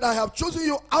 but I have chosen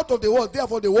you out of the world,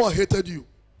 therefore the world hated you.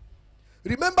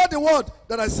 Remember the word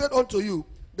that I said unto you,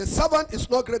 the servant is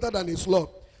not greater than his Lord.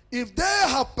 If they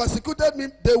have persecuted me,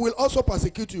 they will also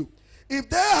persecute you. If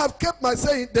they have kept my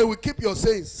saying, they will keep your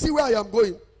sayings. See where I am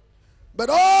going. But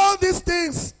all these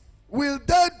things will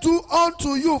they do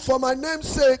unto you for my name's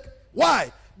sake.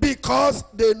 Why? Because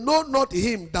they know not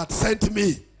him that sent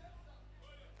me.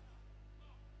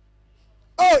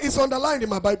 Oh, it's underlined in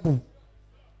my Bible.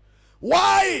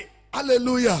 Why?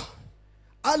 Hallelujah.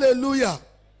 Hallelujah.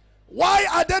 Why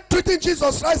are they treating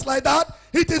Jesus Christ like that?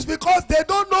 It is because they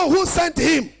don't know who sent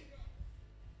him.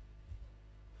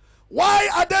 Why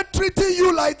are they treating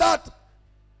you like that?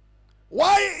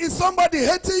 Why is somebody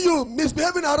hating you,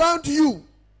 misbehaving around you?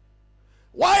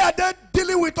 Why are they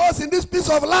dealing with us in this piece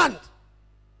of land?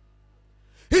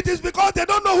 It is because they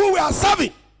don't know who we are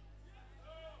serving.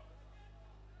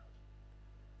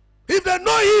 If they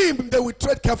know him, they will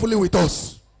tread carefully with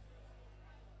us.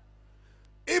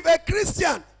 If a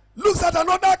Christian looks at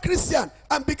another Christian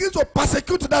and begins to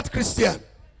persecute that Christian,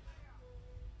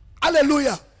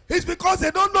 hallelujah, it's because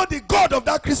they don't know the God of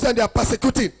that Christian they are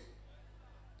persecuting.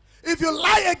 If you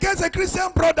lie against a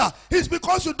Christian brother, it's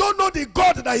because you don't know the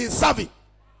God that he is serving.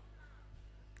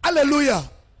 Hallelujah.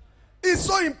 It's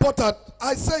so important.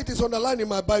 I say it is underlined in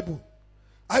my Bible.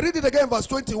 I read it again, verse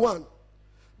 21.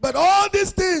 But all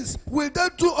these things will they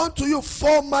do unto you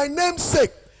for my name's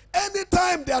sake.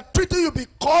 Anytime they are treating you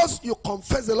because you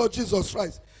confess the Lord Jesus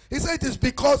Christ. He said it is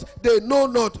because they know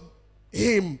not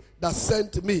him that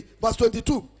sent me. Verse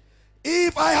 22.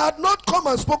 If I had not come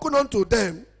and spoken unto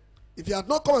them, if he had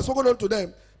not come and spoken unto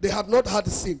them, they had not had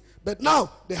sin. But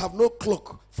now they have no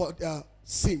cloak for their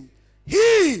sin.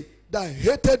 He that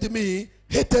hated me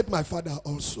hated my Father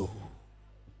also.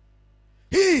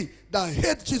 He that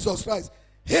hated Jesus Christ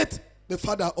hate the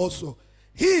Father also.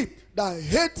 He that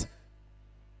hate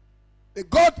the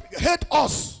God hate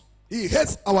us. He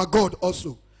hates our God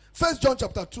also. 1 John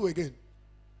chapter 2 again.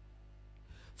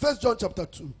 1 John chapter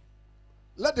 2.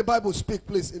 Let the Bible speak,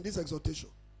 please, in this exhortation.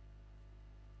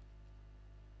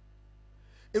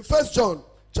 In 1 John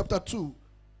chapter 2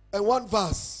 and 1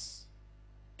 verse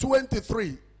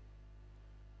 23.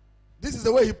 This is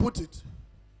the way he put it.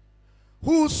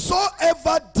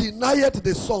 Whosoever denieth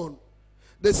the Son,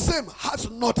 the same has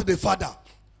not the Father.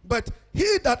 But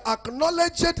he that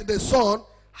acknowledgeth the Son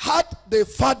hath the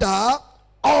Father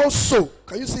also.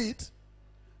 Can you see it?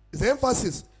 It's the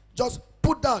emphasis. Just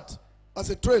put that as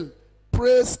a trail.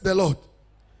 Praise the Lord.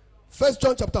 1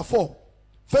 John chapter 4.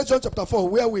 1 John chapter 4,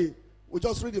 where we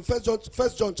just read in 1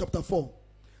 John chapter 4,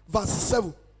 verse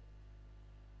 7.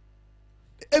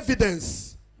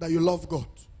 Evidence that you love God.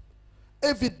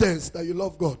 Evidence that you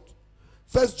love God.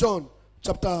 1 John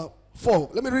chapter 4.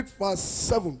 Let me read verse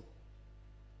 7.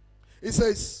 It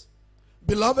says,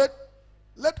 beloved,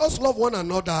 let us love one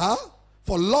another,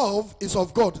 for love is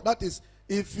of God. That is,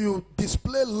 if you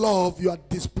display love, you are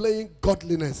displaying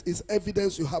godliness. It's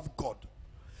evidence you have God.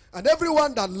 And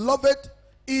everyone that loveth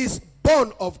is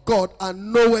born of God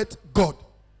and knoweth God.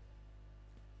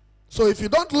 So if you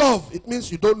don't love, it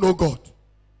means you don't know God.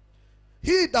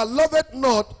 He that loveth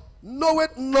not,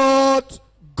 knoweth not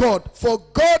God. For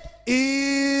God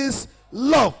is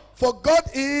love. For God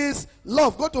is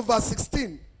love. Go to verse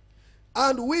 16.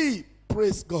 And we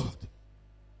praise God.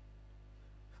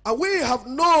 And we have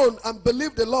known and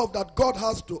believed the love that God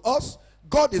has to us.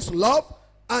 God is love.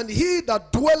 And he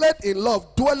that dwelleth in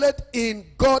love dwelleth in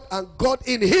God, and God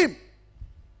in him.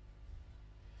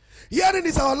 Herein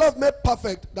is our love made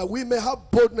perfect, that we may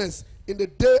have boldness in the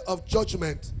day of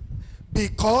judgment.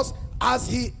 Because as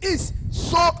he is,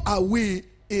 so are we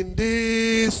in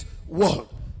this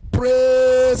world.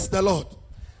 Praise the Lord.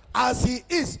 As he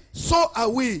is, so are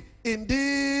we in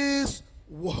this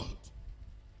world.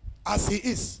 As he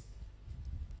is.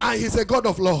 And he's a God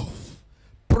of love.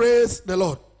 Praise the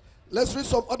Lord. Let's read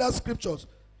some other scriptures.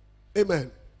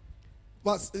 Amen.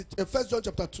 First John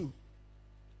chapter 2.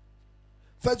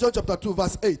 1 John chapter 2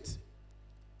 verse 8.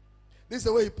 This is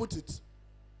the way he put it.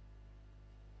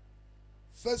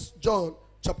 1 John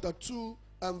chapter 2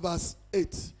 and verse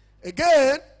 8.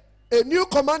 Again, a new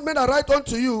commandment I write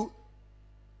unto you,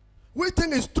 which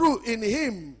thing is true in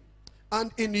him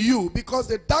and in you, because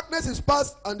the darkness is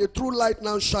past and the true light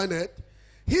now shineth.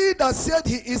 He that said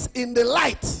he is in the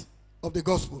light of the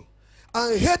gospel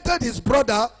and hated his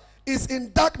brother is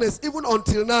in darkness even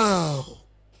until now.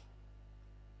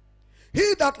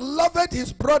 He that loveth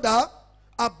his brother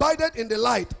abideth in the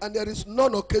light, and there is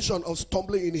none occasion of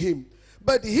stumbling in him.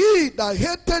 But he that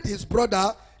hated his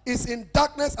brother is in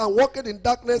darkness and walketh in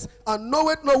darkness, and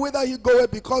knoweth not whither he goeth,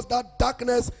 because that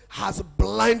darkness has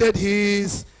blinded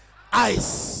his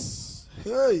eyes.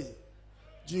 Hey,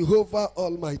 Jehovah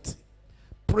Almighty.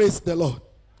 Praise the Lord.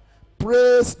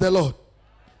 Praise the Lord.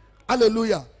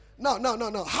 Hallelujah. Now.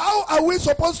 How are we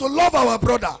supposed to love our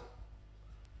brother?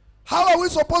 How are we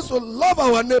supposed to love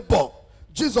our neighbor?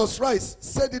 Jesus Christ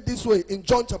said it this way in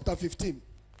John chapter 15.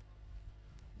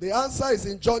 The answer is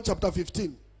in John chapter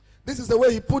 15. This is the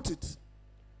way he put it.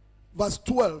 Verse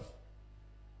 12.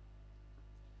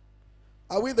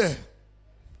 Are we there?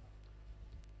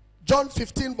 John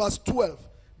 15 verse 12.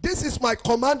 This is my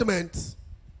commandment.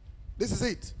 This is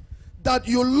it. That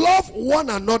you love one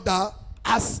another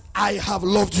as I have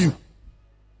loved you.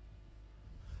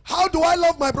 How do I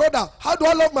love my brother? How do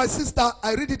I love my sister?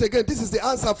 I read it again. This is the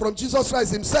answer from Jesus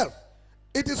Christ himself.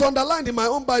 It is underlined in my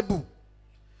own Bible.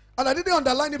 And I didn't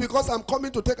underline it because I'm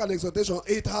coming to take an exhortation.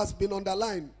 It has been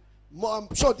underlined.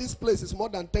 I'm sure this place is more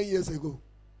than 10 years ago.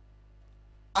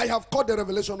 I have caught the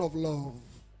revelation of love.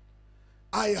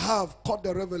 I have caught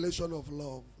the revelation of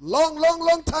love.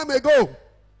 Long time ago.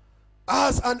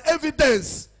 As an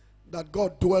evidence that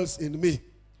God dwells in me.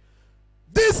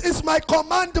 This is my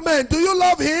commandment. Do you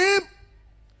love him?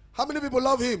 How many people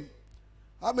love him?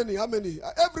 How many?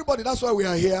 Everybody, that's why we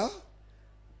are here.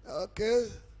 Okay.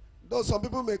 Though some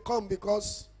people may come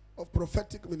because of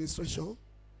prophetic ministration.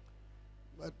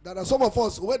 But there are some of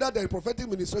us, whether there is prophetic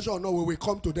ministration or not, we will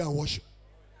come today and worship.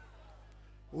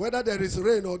 Whether there is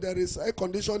rain or there is air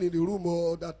condition in the room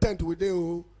or the tent with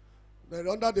you,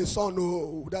 under the sun,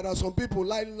 there are some people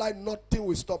like nothing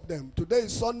will stop them. Today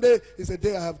is Sunday, is a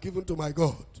day I have given to my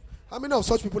God. How many of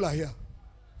such people are here?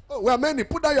 Oh, we are many.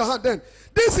 Put down your hand then.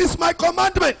 This is my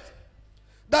commandment,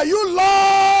 that you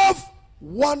love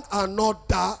one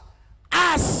another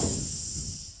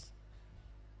as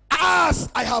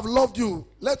I have loved you.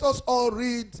 Let us all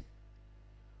read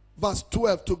verse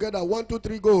 12 together. 1, 2,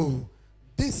 3, go.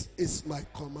 This is my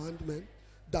commandment,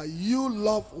 that you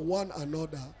love one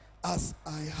another as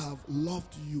I have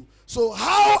loved you. So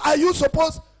how are you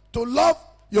supposed to love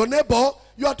your neighbor?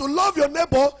 You are to love your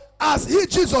neighbor as he,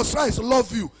 Jesus Christ,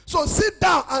 loved you. So sit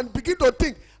down and begin to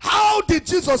think, how did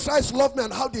Jesus Christ love me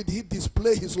and how did he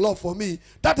display his love for me?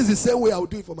 That is the same way I will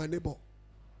do it for my neighbor.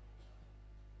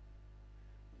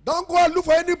 Don't go and look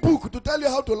for any book to tell you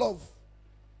how to love.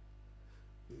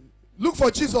 Look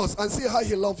for Jesus and see how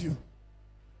he loved you.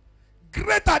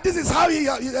 Greater, this is how he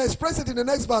expressed it in the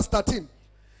next verse 13.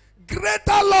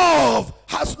 Greater love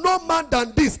has no man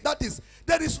than this. That is,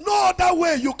 there is no other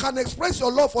way you can express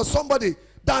your love for somebody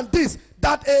than this.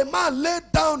 That a man laid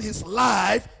down his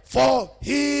life for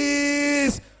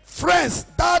his friends.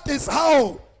 That is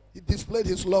how he displayed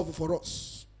his love for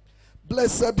us.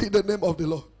 Blessed be the name of the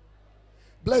Lord.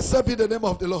 Blessed be the name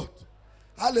of the Lord.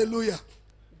 Hallelujah.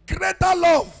 Greater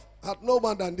love hath no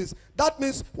man than this. That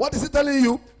means, what is he telling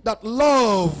you? That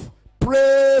love,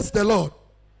 praise the Lord.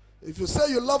 If you say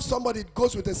you love somebody, it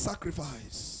goes with a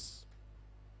sacrifice.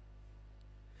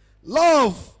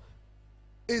 Love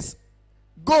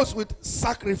goes with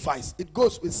sacrifice. It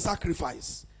goes with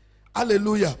sacrifice.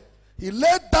 Hallelujah. He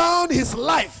laid down his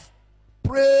life.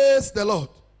 Praise the Lord.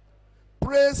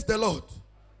 Praise the Lord.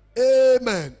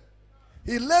 Amen.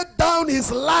 He laid down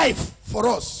his life for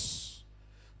us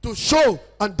to show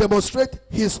and demonstrate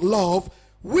his love.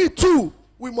 We too,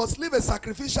 we must live a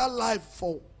sacrificial life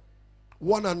for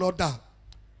one another.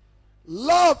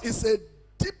 Love is a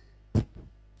deep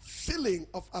feeling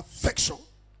of affection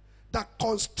that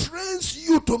constrains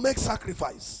you to make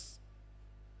sacrifice.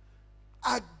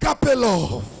 Agape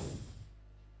love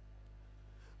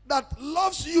that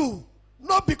loves you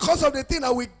not because of the thing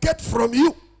that we get from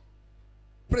you.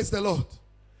 Praise the Lord.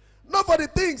 Not for the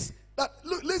things that,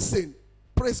 look, listen,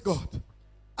 praise God.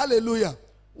 Hallelujah.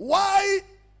 Why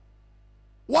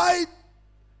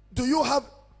do you have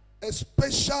a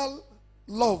special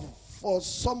love for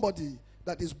somebody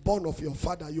that is born of your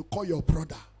father, you call your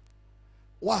brother?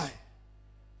 Why?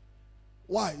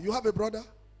 Why? You have a brother?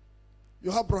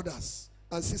 You have brothers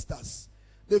and sisters.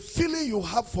 The feeling you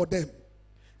have for them,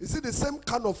 is it the same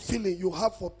kind of feeling you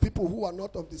have for people who are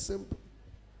not of the same?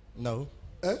 No.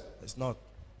 Eh? It's not.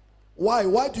 Why?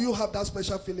 Why do you have that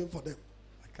special feeling for them?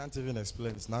 I can't even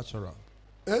explain. It's natural.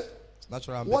 Eh? It's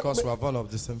natural What because we are born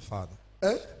of the same father.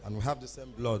 Eh? And we have the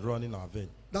same blood running in our veins.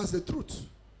 That's the truth.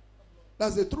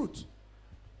 That's the truth.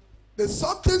 There's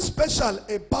something special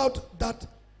about that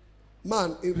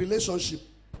man in relationship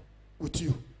with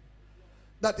you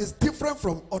that is different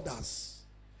from others.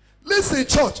 Listen,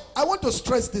 church, I want to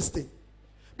stress this thing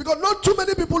because not too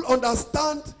many people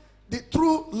understand the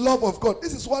true love of God.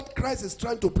 This is what Christ is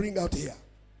trying to bring out here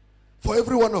for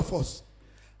every one of us.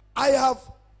 I have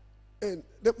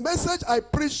the message I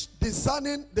preached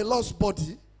discerning the lost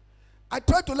body. I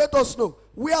tried to let us know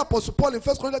where Apostle Paul in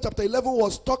 1 Corinthians chapter 11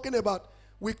 was talking about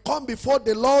we come before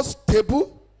the Lord's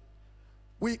table.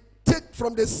 We take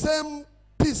from the same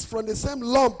piece, from the same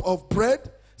lump of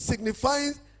bread,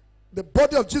 signifying the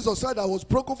body of Jesus Christ that was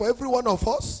broken for every one of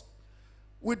us.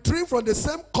 We drink from the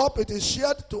same cup, it is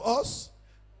shared to us.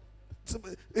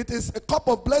 It is a cup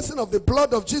of blessing of the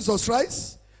blood of Jesus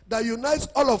Christ that unites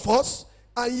all of us.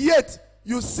 And yet,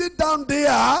 you sit down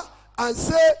there and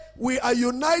say, we are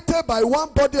united by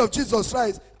one body of Jesus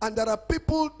Christ. And there are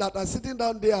people that are sitting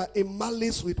down there in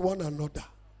malice with one another,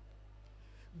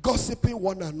 gossiping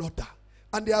one another.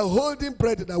 And they are holding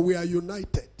bread that we are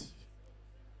united.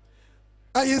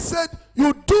 And he said,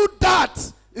 you do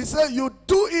that. He said, you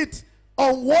do it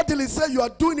unworthily. He said, you are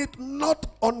doing it not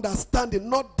understanding,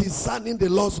 not discerning the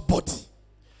lost body.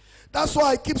 That's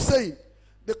why I keep saying,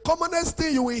 the commonest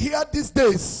thing you will hear these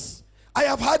days, I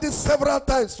have heard it several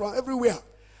times from everywhere.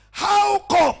 How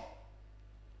come?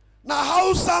 Now,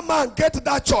 how some man get to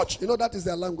that church? You know, that is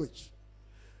their language.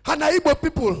 And Igbo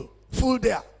people full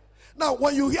there. Now,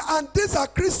 when you hear, and these are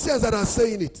Christians that are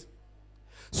saying it.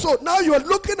 So now you are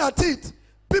looking at it.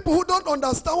 People who don't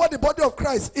understand what the body of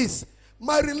Christ is.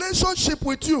 My relationship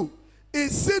with you,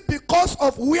 is it because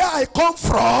of where I come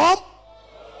from?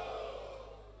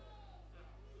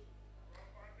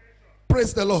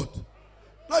 Praise the Lord.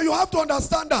 Now you have to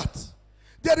understand that.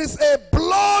 There is a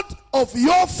blood of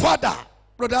your father,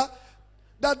 brother,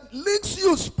 that links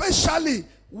you specially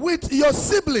with your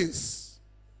siblings.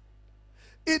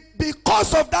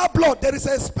 Because of that blood, there is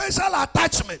a special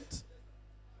attachment.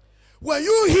 When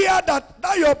you hear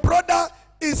that your brother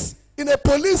is in a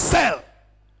police cell,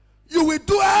 you will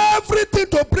do everything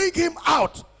to bring him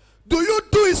out. Do you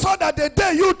do it so that the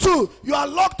day you are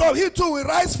locked up, he too will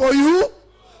rise for you?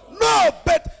 No,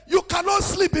 but you cannot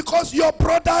sleep because your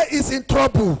brother is in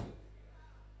trouble.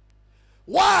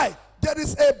 Why? There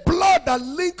is a blood that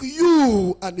links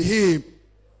you and him.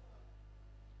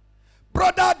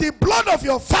 Brother, the blood of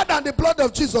your father and the blood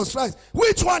of Jesus Christ,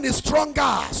 which one is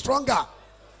stronger? Stronger.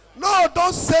 No,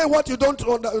 don't say what you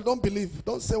don't believe.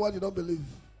 Don't say what you don't believe.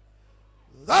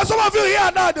 There are some of you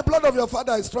here now, the blood of your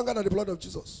father is stronger than the blood of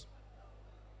Jesus.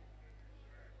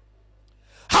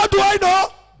 How do I know?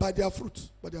 By their fruit.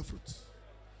 By their fruit.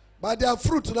 By their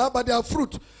fruit. Now, by their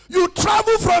fruit. You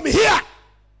travel from here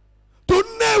to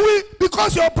Newi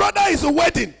because your brother is a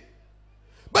wedding.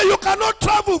 But you cannot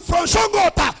travel from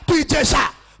Shongota to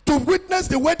Ijesha to witness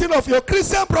the wedding of your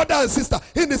Christian brother and sister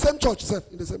in the same church.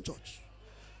 In the same church.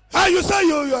 And you say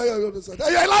you're a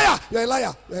liar. You're a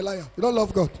liar. You're a liar. You don't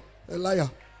love God. You're a liar.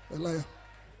 You're a liar.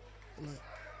 You're a liar.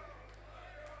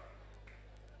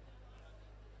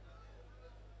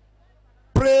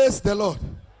 Praise the Lord.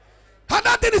 And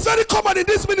that thing is very common in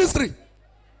this ministry.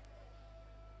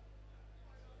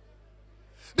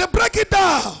 They break it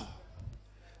down.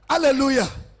 Hallelujah.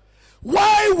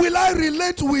 Why will I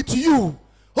relate with you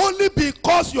only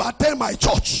because you attend my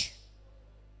church?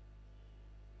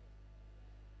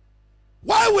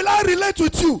 Why will I relate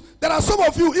with you? There are some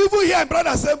of you, even here in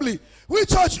Brother Assembly. Which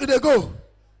church do they go?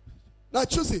 Now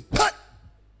choose it. Hey!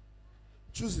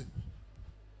 Choose it.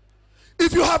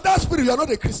 If you have that spirit, you are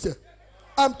not a Christian.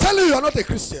 I'm telling you are not a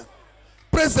Christian.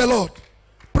 Praise the Lord.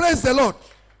 Praise the Lord.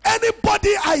 Anybody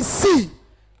I see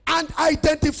and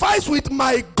identifies with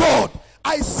my God,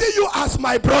 I see you as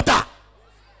my brother.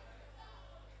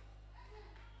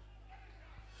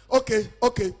 Okay,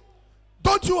 okay.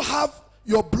 Don't you have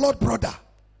your blood brother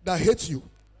that hates you?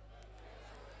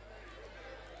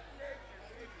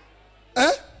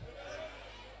 Eh?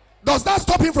 Does that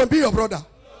stop him from being your brother?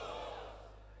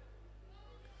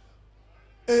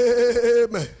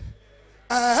 Amen.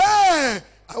 I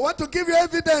want to give you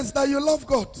evidence that you love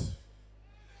God,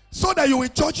 so that you will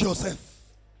judge yourself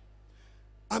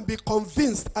and be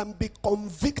convinced and be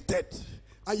convicted,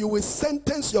 and you will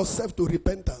sentence yourself to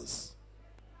repentance.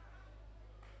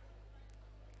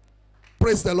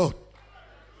 Praise the Lord.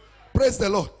 Praise the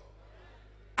Lord.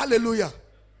 Hallelujah.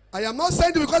 I am not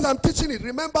saying it because I'm teaching it.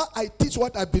 Remember, I teach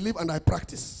what I believe and I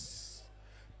practice.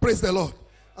 Praise the Lord.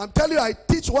 I'm telling you, I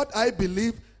teach what I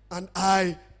believe and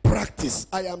I practice.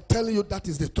 I am telling you that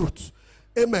is the truth.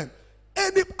 Amen.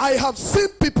 I have seen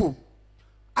people.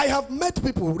 I have met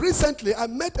people. Recently, I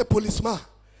met a policeman.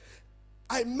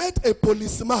 I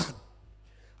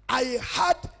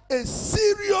had a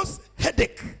serious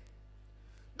headache.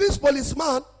 This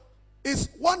policeman is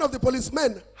one of the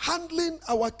policemen handling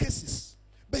our cases.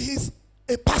 But he's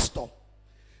a pastor.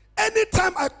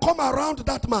 Anytime I come around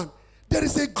that man, there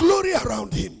is a glory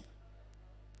around him.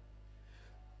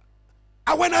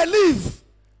 And when I leave,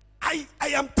 I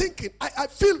am thinking, I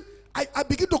feel, I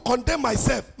begin to condemn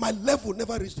myself. My level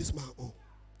never reached this man. Oh.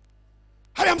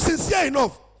 I am sincere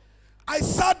enough. I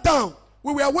sat down.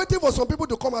 We were waiting for some people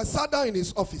to come. I sat down in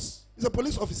his office. He's a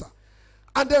police officer.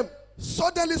 And then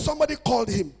suddenly somebody called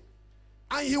him.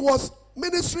 And he was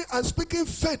ministering and speaking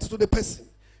faith to the person.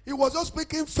 He was just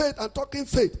speaking faith and talking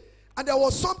faith. And there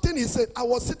was something he said. I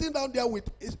was sitting down there with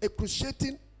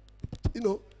excruciating,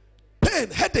 pain,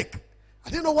 headache. I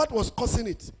didn't know what was causing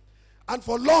it. And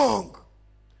for long,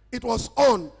 it was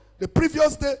on the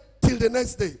previous day till the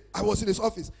next day. I was in his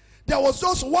office. There was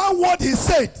just one word he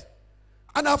said.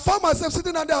 And I found myself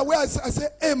sitting down there where I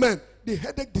said, amen. The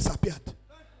headache disappeared.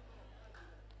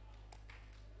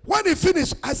 When he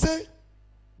finished, I said,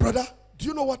 brother, do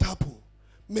you know what happened?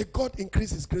 May God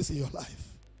increase his grace in your life.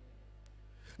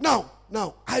 Now,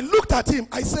 I looked at him.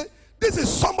 I said, this is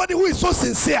somebody who is so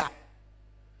sincere.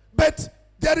 But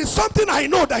there is something I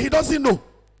know that he doesn't know.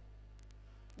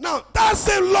 Now, that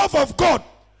same love of God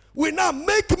will now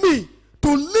make me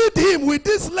to lead him with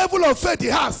this level of faith he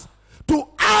has, to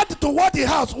add to what he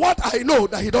has, what I know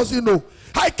that he doesn't know.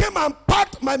 I came and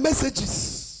packed my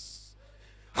messages.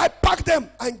 I packed them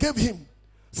and gave him.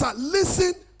 So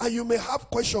listen, and you may have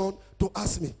questions to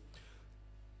ask me.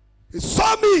 He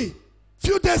saw me.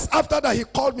 Few days after that, he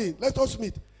called me. Let us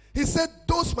meet. He said,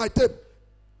 those my tape.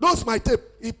 Those my tape.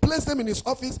 He placed them in his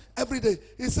office every day.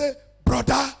 He said,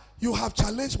 brother, you have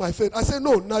challenged my faith. I said,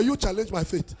 no, now you challenge my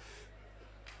faith.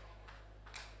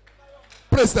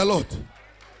 Praise the Lord.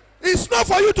 It's not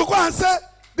for you to go and say,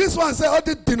 this one say, all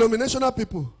the denominational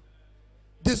people.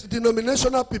 These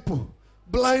denominational people.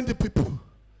 Blind people.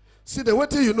 See, the what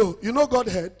do you know? You know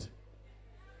Godhead.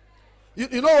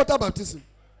 You know water baptism.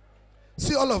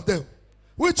 See all of them.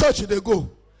 Which church should they go?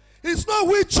 It's not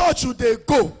which church should they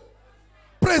go.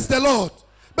 Praise the Lord.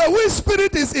 But which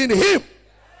spirit is in him.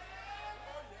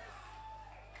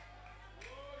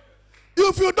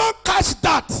 If you don't catch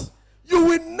that, you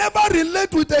will never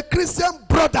relate with a Christian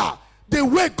brother the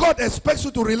way God expects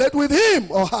you to relate with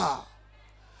him or her.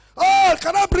 Oh,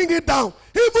 can I bring it down?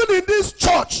 Even in this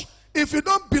church, if you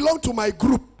don't belong to my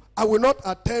group, I will not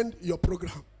attend your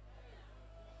program.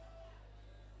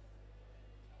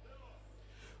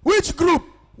 Which group?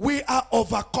 We are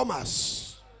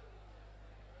overcomers.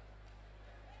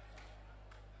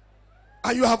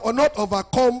 And you have not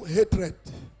overcome hatred.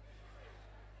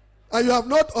 And you have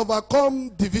not overcome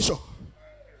division.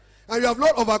 And you have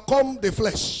not overcome the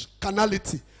flesh,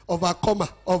 carnality. Overcomer.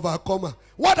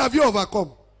 What have you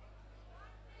overcome?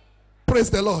 Praise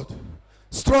the Lord.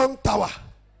 Strong tower.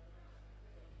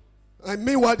 And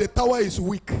meanwhile, the tower is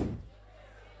weak.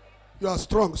 You are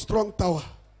strong tower.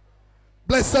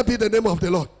 Blessed be the name of the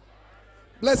Lord.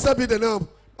 Blessed be the name.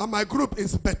 And my group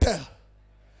is Bethel.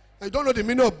 I don't know the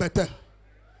meaning of Bethel.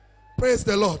 Praise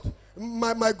the Lord.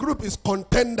 My group is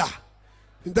contender.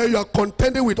 And then you are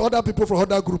contending with other people from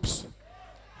other groups.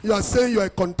 You are saying you are a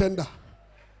contender.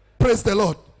 Praise the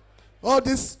Lord. All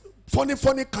this funny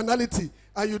carnality.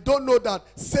 and you don't know that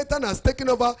Satan has taken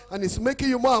over and is making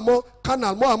you more and more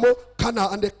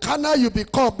carnal, and the carnal you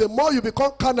become, the more you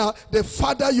become carnal, the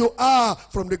farther you are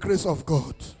from the grace of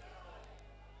God.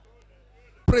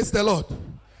 Praise the Lord.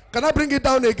 Can I bring it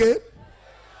down again?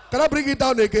 Can I bring it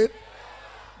down again?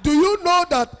 Do you know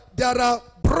that there are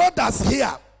brothers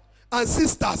here and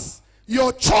sisters,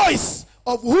 your choice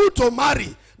of who to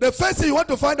marry, the first thing you want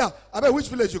to find out, about which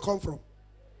village you come from.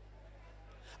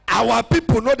 Our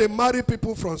people know they marry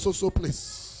people from so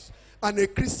place. And a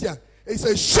Christian, it's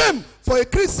a shame for a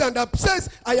Christian that says,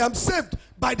 I am saved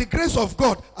by the grace of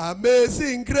God.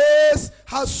 Amazing grace.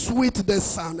 How sweet the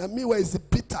sound. And meanwhile, it's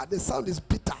bitter. The sound is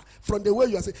bitter from the way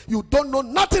you are saying. You don't know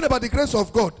nothing about the grace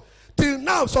of God. Till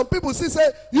now, some people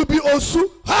say, you be Osu.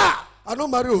 Ha! I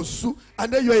don't marry Osu.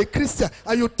 And then you're a Christian.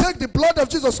 And you take the blood of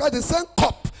Jesus Christ, the same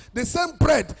cup, the same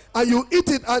bread, and you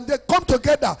eat it, and they come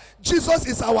together. Jesus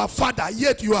is our Father,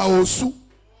 yet you are Osu. You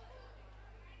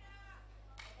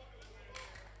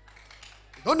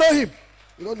don't know him.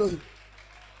 You don't know him.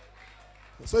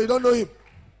 So you don't know him.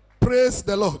 Praise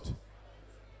the Lord.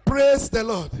 Praise the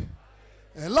Lord.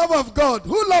 A love of God.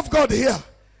 Who love God here?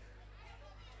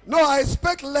 No, I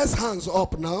expect less hands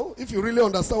up now, if you really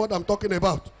understand what I'm talking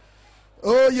about.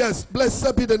 Oh yes,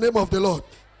 blessed be the name of the Lord.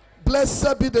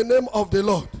 Blessed be the name of the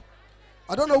Lord.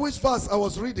 I don't know which verse I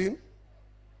was reading.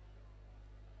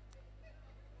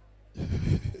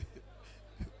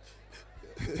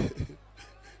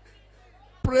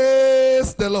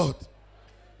 Praise the Lord.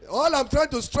 All I'm trying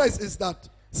to stress is that,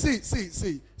 see,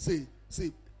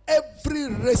 every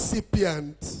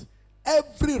recipient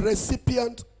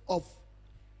of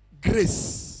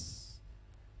grace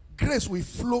will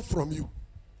flow from you.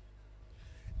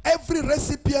 Every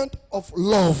recipient of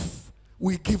love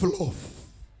will give love.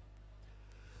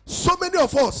 So many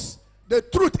of us, the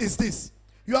truth is this: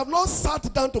 you have not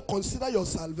sat down to consider your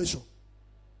salvation.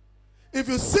 If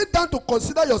you sit down to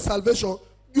consider your salvation,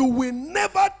 you will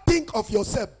never think of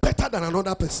yourself better than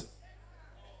another person.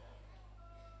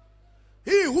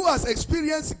 He who has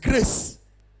experienced grace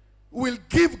will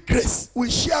give grace, will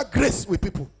share grace with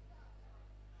people.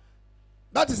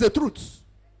 That is the truth.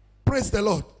 Praise the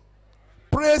Lord.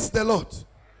 Praise the Lord.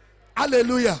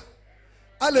 Hallelujah.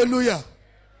 Hallelujah.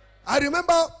 I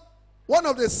remember one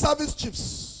of the service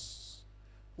chiefs.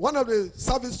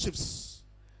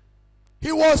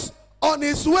 He was on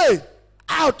his way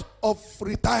out of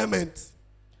retirement.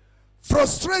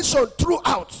 Frustration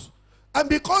throughout. And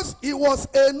because he was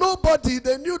a nobody,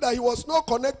 they knew that he was not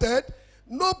connected.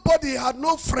 Nobody had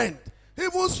no friend.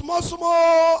 Even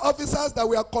small officers that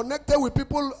were connected with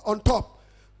people on top,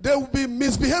 they will be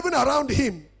misbehaving around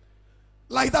him.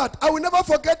 Like that. I will never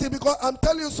forget it, because I'm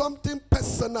telling you something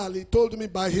personal he told me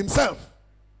by himself.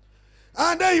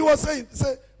 And then he was saying,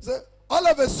 all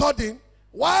of a sudden,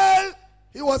 while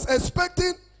he was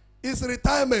expecting his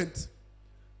retirement,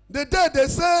 the day they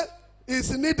say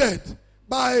is needed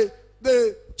by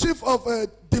the chief of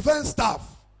defense staff,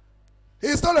 he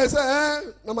started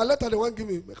saying, now my letter they won't give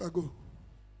me, make I go.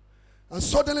 And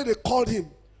suddenly they called him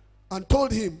and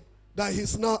told him that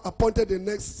he's now appointed the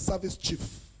next service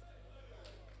chief.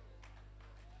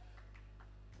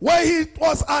 When it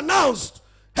was announced,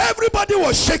 everybody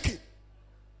was shaking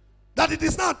that it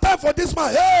is now time for this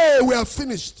man. Hey, we are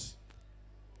finished.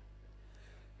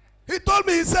 He told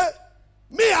me, he said,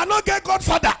 me, I don't get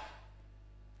godfather.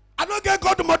 I don't get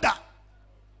godmother.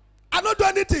 I don't do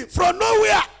anything. From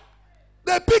nowhere,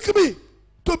 they pick me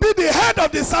to be the head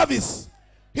of the service.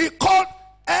 He called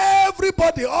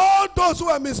everybody, all those who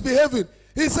are misbehaving.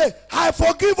 He said, I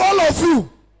forgive all of you.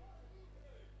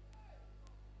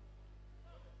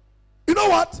 You know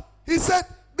what? He said,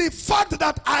 the fact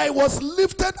that I was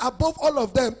lifted above all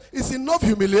of them is enough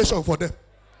humiliation for them.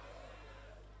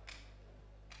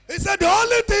 He said, the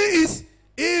only thing is,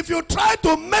 if you try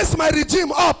to mess my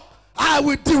regime up, I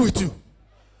will deal with you.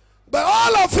 But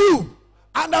all of you,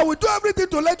 and I will do everything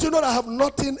to let you know that I have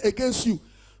nothing against you.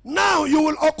 Now you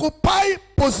will occupy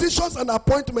positions and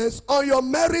appointments on your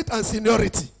merit and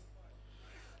seniority.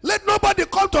 Let nobody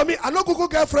come to me. I know Google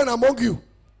girlfriend among you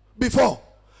before.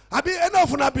 I be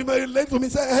enough when I be late to me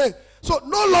say, hey, so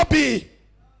no lobby.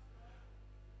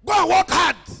 Go and work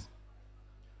hard.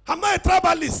 I'm not a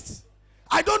tribalist.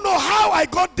 I don't know how I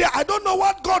got there. I don't know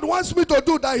what God wants me to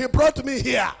do that he brought me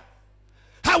here.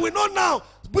 I will know now.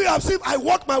 We have seen I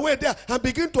walk my way there and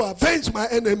begin to avenge my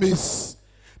enemies.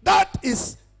 That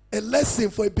is a lesson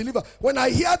for a believer. When I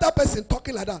hear that person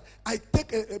talking like that, I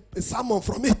take a sermon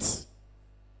from it.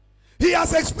 He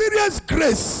has experienced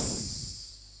grace.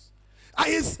 And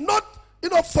he's not,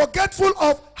 forgetful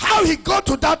of how he got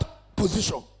to that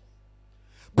position.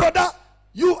 Brother,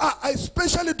 You are,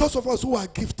 especially those of us who are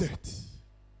gifted.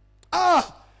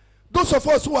 Those of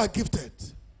us who are gifted.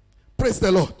 Praise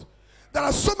the Lord. There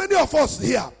are so many of us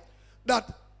here that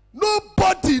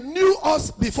nobody knew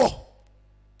us before.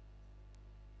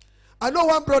 I know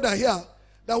one brother here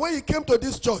that when he came to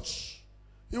this church,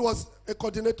 he was a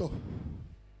coordinator.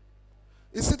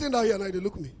 He's sitting down here and he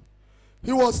look at me.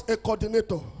 He was a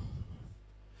coordinator.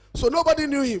 So nobody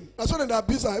knew him. That's why they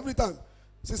abuse her every time.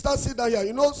 Sisters, sit down here.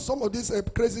 You know some of these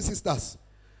crazy sisters.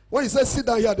 When you say sit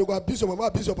down here, they go abuse your mama,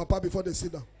 abuse your papa before they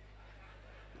sit down.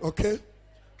 Okay?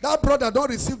 That brother don't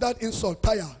receive that insult.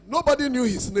 Tire. Nobody knew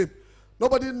his name.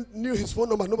 Nobody knew his phone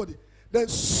number. Nobody. Then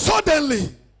suddenly,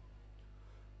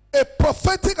 a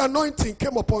prophetic anointing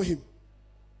came upon him.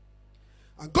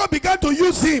 And God began to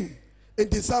use him in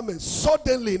discernment.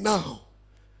 Suddenly now,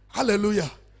 hallelujah,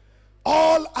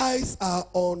 all eyes are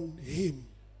on him.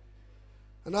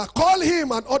 And I called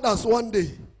him and others one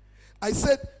day. I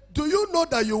said, do you know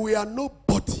that you were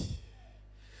nobody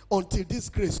until this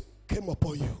grace came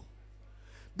upon you?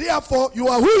 Therefore, you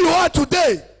are who you are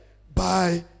today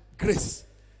by grace.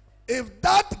 If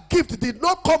that gift did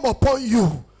not come upon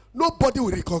you, nobody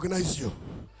will recognize you.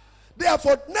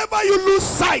 Therefore, never you lose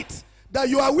sight that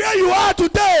you are where you are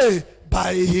today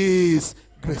by his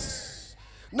grace.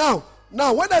 Now,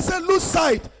 when I say lose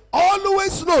sight,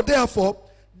 always know, therefore,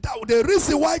 that the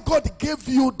reason why God gave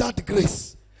you that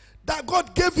grace, that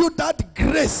God gave you that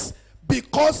grace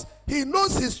because he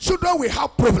knows his children will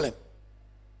have problems.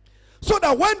 So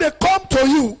that when they come to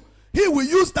you, he will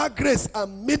use that grace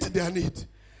and meet their need.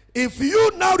 If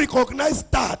you now recognize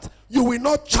that, you will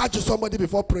not charge somebody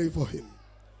before praying for him.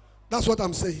 That's what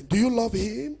I'm saying. Do you love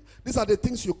him? These are the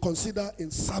things you consider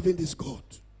in serving this God.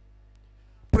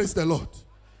 Praise the Lord.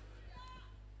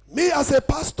 Me as a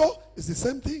pastor, it's the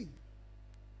same thing.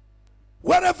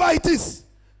 Wherever it is,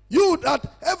 you that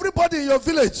everybody in your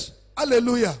village,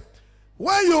 hallelujah.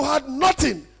 When you had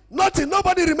nothing,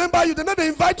 nobody remember you. They don't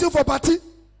invite you for party.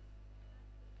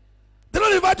 They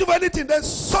don't invite you for anything. Then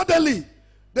suddenly,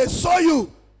 they saw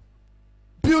you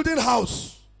building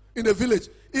house in a village.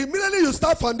 Immediately you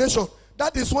start foundation.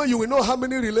 That is when you will know how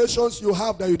many relations you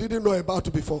have that you didn't know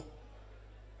about before.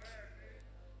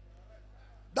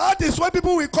 That is when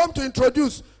people will come to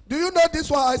introduce. Do you know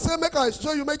this one? I say, make I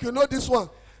show you, make you know this one.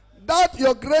 That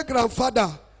your great-grandfather,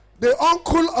 the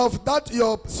uncle of that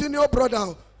your senior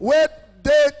brother, where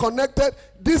they connected,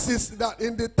 this is that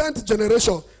in the 10th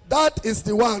generation. That is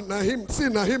the one. Now him, see,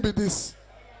 now him be this.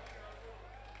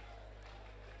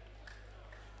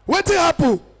 What will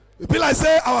happen? People like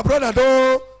say, our brother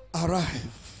don't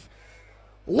arrive.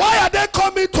 Why are they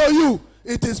coming to you?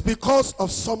 It is because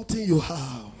of something you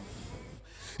have.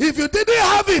 If you didn't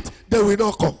have it, they will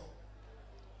not come.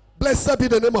 Blessed be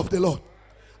the name of the Lord.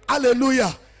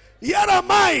 Hallelujah. Here am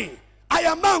I. I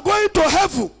am now going to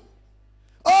heaven.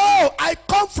 Oh, I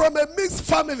come from a mixed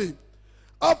family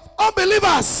of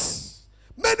unbelievers.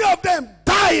 Many of them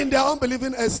die in their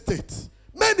unbelieving estate.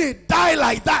 Many die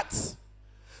like that.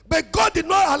 But God did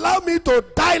not allow me to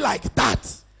die like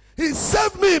that. He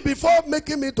saved me before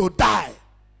making me to die.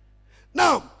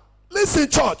 Now, listen,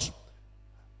 church.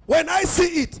 When I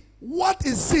see it, what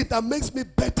is it that makes me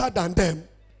better than them?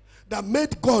 That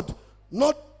made God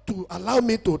not to allow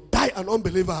me to die an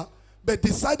unbeliever, but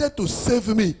decided to save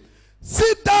me.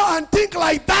 Sit down and think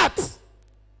like that.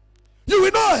 You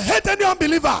will not hate any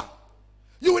unbeliever.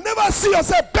 You will never see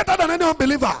yourself better than any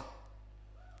unbeliever.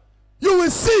 You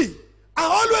will see. And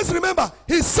always remember,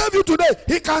 he saved you today.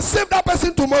 He can save that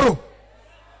person tomorrow.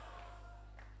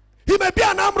 He may be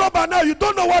an armed robber now. You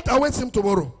don't know what awaits him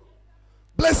tomorrow.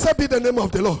 Blessed be the name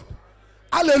of the Lord.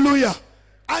 Hallelujah.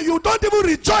 And you don't even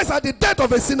rejoice at the death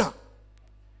of a sinner.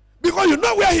 Because you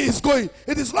know where he is going.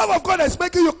 It is love of God that is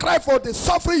making you cry for the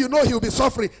suffering. You know he will be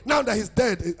suffering. Now that he's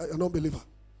dead, an unbeliever.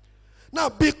 Now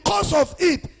because of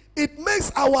it, it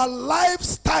makes our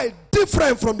lifestyle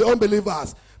different from the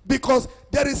unbelievers. Because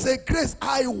there is a grace.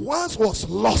 I once was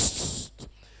lost.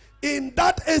 In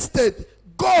that estate,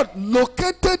 God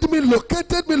located me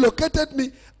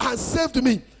and saved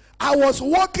me. I was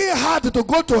working hard to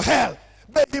go to hell,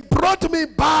 but he brought me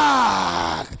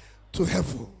back to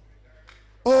heaven.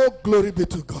 Oh, glory be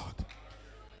to God.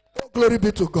 Oh, glory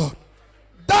be to God.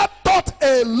 That thought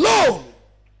alone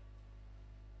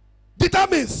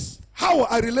determines how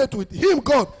I relate with him,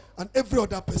 God, and every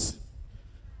other person.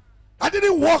 I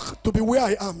didn't work to be where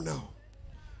I am now.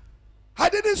 I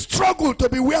didn't struggle to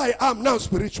be where I am now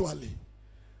spiritually.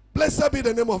 Blessed be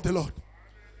the name of the Lord.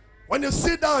 When you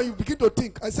sit down, you begin to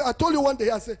think. I told you one day,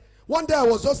 one day I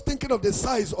was just thinking of the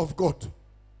size of God.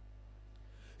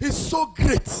 He's so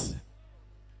great.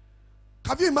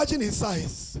 Can you imagine his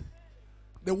size?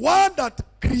 The one that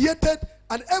created,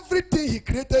 and everything he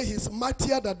created is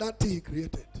mightier than that thing he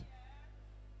created.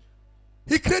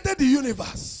 He created the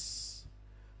universe.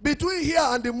 Between here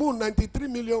and the moon, 93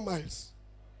 million miles.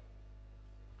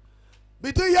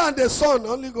 Between here and the sun,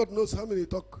 only God knows how many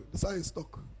the science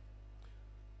talk.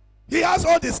 He has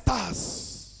all the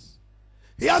stars.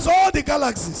 He has all the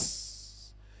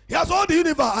galaxies. He has all the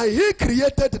universe, and he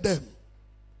created them.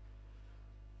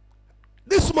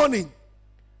 This morning,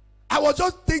 I was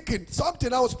just thinking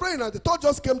something. I was praying and the thought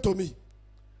just came to me.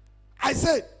 I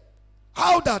said,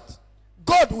 how that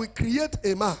God will create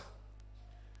a man.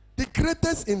 The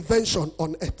greatest invention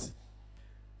on earth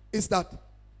is that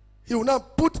he will now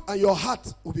put and your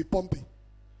heart will be pumping.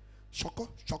 Choco,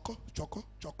 choco, choco,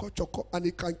 choco, choco. And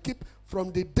it can keep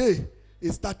from the day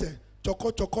it started.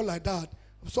 Choco, choco like that.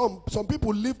 Some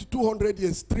people lived 200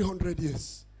 years, 300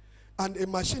 years. And a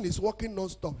machine is working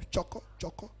non-stop. Choco,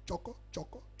 choco, choco,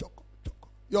 choco, choco, choco.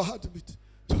 Your heartbeat.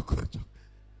 Choco, choco.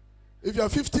 If you are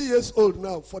 50 years old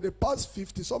now, for the past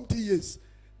 50-something years,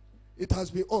 it has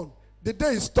been on. The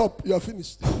day it stops, you are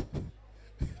finished.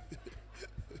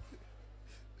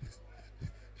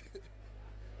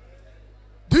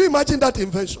 Do you imagine that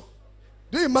invention?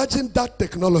 Do you imagine that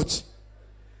technology?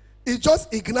 It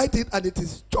just ignited and it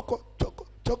is choco, choco,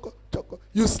 choco, choco.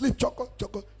 You sleep, choco,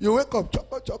 choco. You wake up,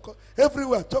 choco, choco.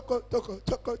 Everywhere, choco, choco,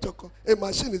 choco, choco. A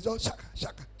machine is just shaka,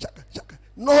 shaka, shaka, shaka.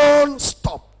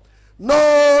 Non-stop.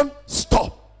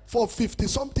 Non-stop. For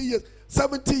 50-something years,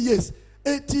 70 years,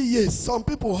 80 years, some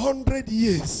people 100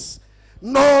 years.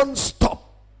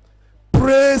 Non-stop.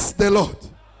 Praise the Lord.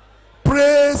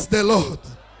 Praise the Lord.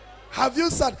 Have you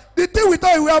sat? The thing we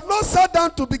thought, we have not sat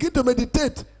down to begin to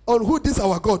meditate on who this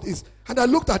our God is. And I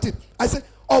looked at it. I said,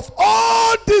 of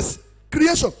all this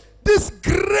creation, this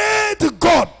great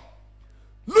God,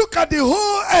 look at the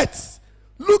whole earth.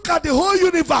 Look at the whole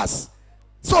universe.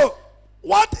 So,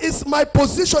 what is my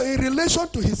position in relation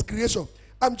to his creation?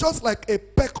 I'm just like a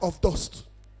peck of dust.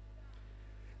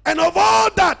 And of all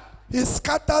that, he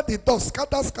scattered the dust,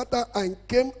 scatter, and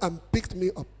came and picked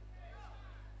me up.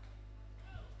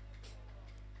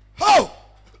 Oh!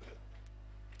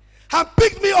 And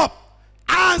picked me up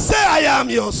and said, I am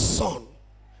your son.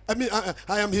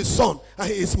 I am his son, and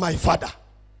he is my father.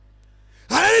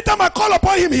 And anytime I call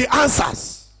upon him, he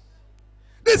answers.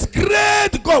 This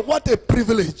great God, what a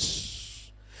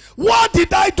privilege. What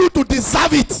did I do to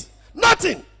deserve it?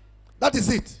 Nothing. That is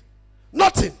it.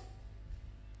 Nothing.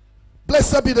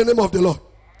 Blessed be the name of the Lord.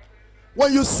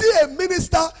 When you see a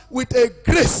minister with a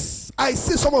grace, I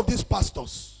see some of these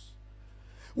pastors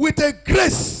with a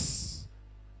grace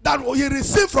that he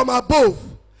received from above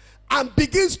and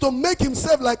begins to make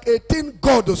himself like a teen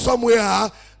god or somewhere,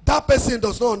 that person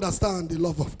does not understand the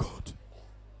love of God.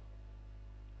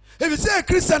 If you see a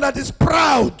Christian that is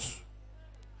proud,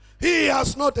 he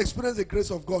has not experienced the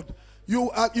grace of God. You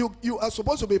are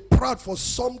supposed to be proud for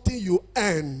something you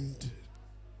earned.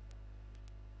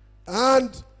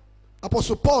 And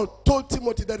Apostle Paul told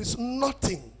Timothy, there is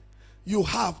nothing you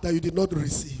have that you did not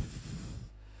receive.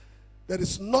 There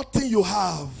is nothing you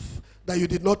have that you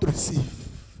did not receive.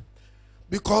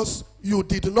 Because you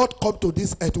did not come to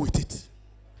this earth with it.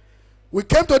 We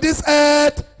came to this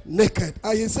earth naked.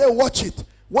 And he said, watch it.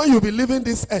 When you be leaving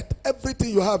this earth, everything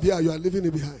you have here, you are leaving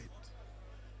it behind.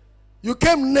 You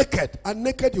came naked, and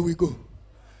naked you will go.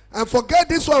 And forget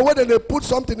this one where they put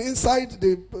something inside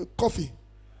the coffee.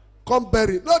 Come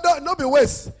bury. No be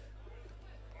waste.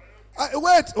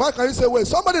 Wait, why can you say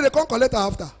waste? Somebody they come collect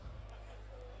after.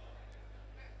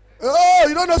 Oh,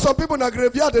 you don't know some people in a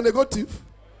graveyard and they go thief.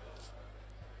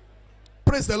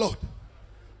 Praise the Lord.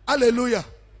 Hallelujah.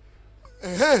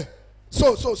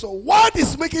 So what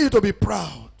is making you to be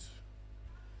proud?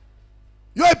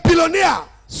 You're a billionaire.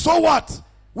 So what?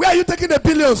 Where are you taking the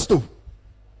billions to?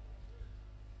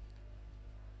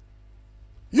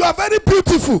 You are very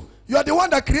beautiful. You are the one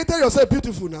that created yourself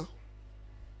beautiful now.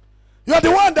 You are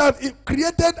the one that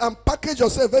created and packaged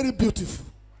yourself very beautiful.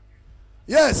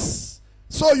 Yes.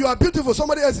 So you are beautiful.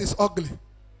 Somebody else is ugly.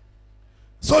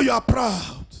 So you are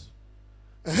proud.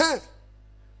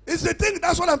 It's the thing.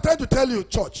 That's what I'm trying to tell you,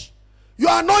 church. You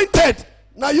are anointed.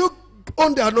 Now you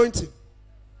own the anointing.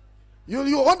 You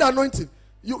own the anointing.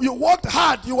 You worked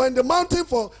hard. You were in the mountain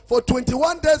for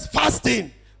 21 days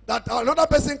fasting. That another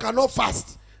person cannot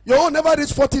fast. Your own never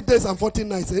reached 40 days and 40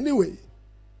 nights anyway.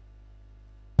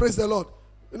 Praise the Lord.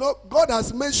 You know, God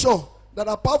has made sure that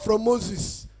apart from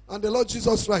Moses and the Lord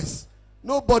Jesus Christ,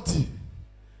 nobody,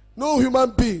 no human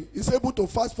being is able to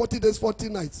fast 40 days, 40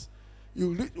 nights.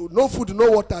 No food,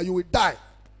 no water, you will die.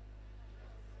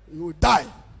 You will die.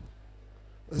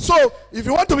 So, if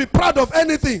you want to be proud of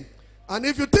anything, And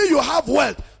if you think you have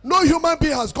wealth, no human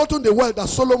being has gotten the wealth that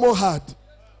Solomon had.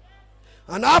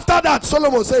 And after that,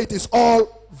 Solomon said it is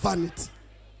all vanity.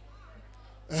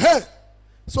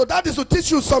 So that is to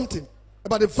teach you something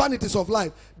about the vanities of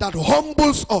life that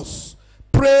humbles us.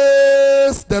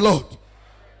 Praise the Lord.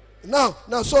 Now,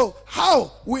 so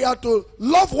how we are to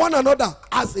love one another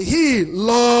as he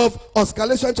loved us.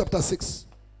 Galatians chapter 6.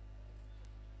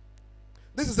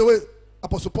 This is the way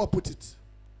Apostle Paul put it.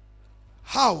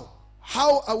 How?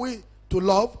 How are we to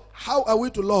love? How are we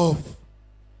to love?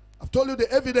 I've told you the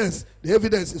evidence. The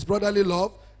evidence is brotherly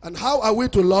love. And how are we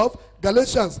to love?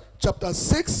 Galatians chapter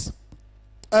 6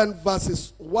 and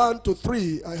verses 1 to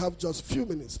 3. I have just a few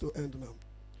minutes to end now.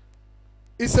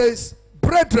 It says,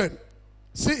 brethren,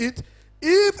 see it,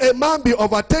 if a man be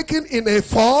overtaken in a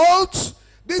fault,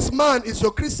 this man is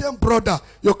your Christian brother,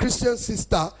 your Christian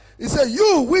sister. He said,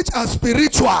 you which are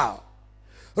spiritual,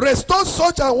 restore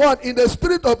such an one in the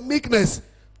spirit of meekness,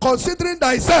 considering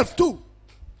thyself too,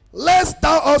 lest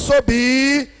thou also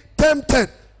be tempted.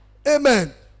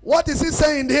 Amen. What is he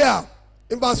saying here?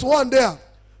 In verse 1 there.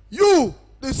 You,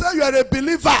 they say you are a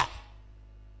believer.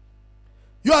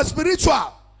 You are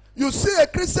spiritual. You see a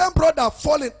Christian brother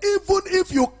falling, even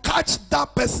if you catch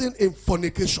that person in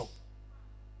fornication.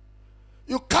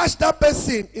 You catch that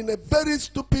person in a very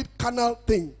stupid carnal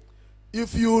thing.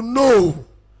 If you know,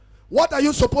 what are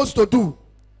you supposed to do?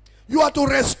 You are to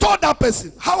restore that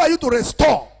person. How are you to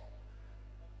restore?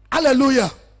 Hallelujah.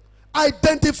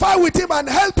 Identify with him and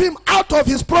help him out of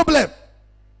his problem.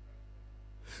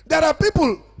 There are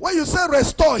people, when you say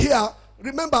restore here,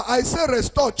 remember I say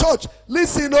restore. Church,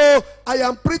 listen, oh, I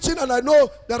am preaching and I know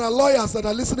there are lawyers that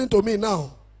are listening to me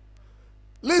now.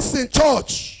 Listen,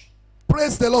 church,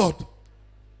 praise the Lord.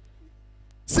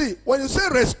 See, when you say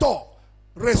restore,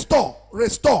 restore,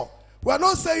 restore, we are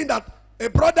not saying that a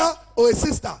brother or a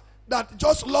sister that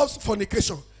just loves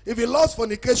fornication. If he loves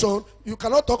fornication, you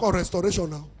cannot talk of restoration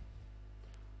now.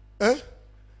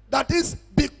 That is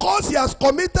because he has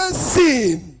committed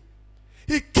sin.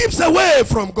 He keeps away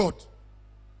from God.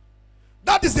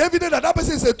 That is the evidence that that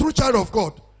person is a true child of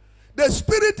God. The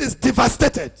spirit is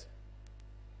devastated.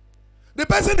 The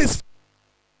person is...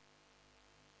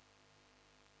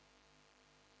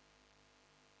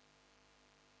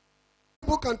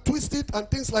 People can twist it and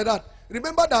things like that.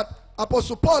 Remember that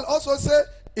Apostle Paul also said,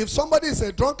 if somebody is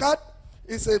a drunkard,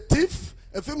 is a thief,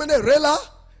 a feminine railer,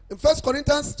 in 1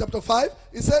 Corinthians chapter 5,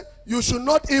 he said, you should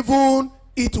not even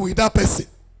eat with that person.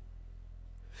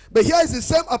 But here is the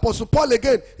same Apostle Paul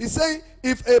again. He's saying,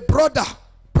 if a brother,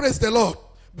 praise the Lord,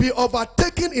 be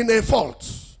overtaken in a fault,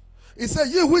 he said,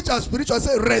 you which are spiritual,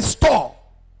 say, restore.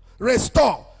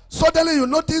 Restore. Suddenly you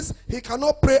notice he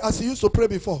cannot pray as he used to pray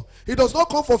before. He does not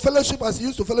come for fellowship as he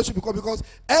used to fellowship before, because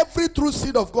every true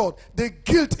seed of God, the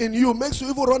guilt in you makes you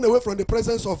even run away from the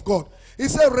presence of God. He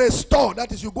said restore.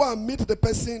 That is, you go and meet the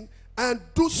person and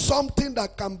do something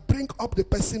that can bring up the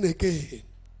person again.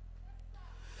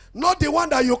 Not the one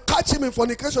that you catch him in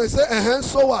fornication and say,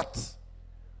 so what?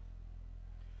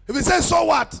 If he says, so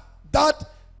what? That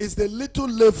is the little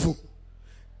leaven.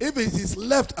 If it is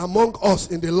left among us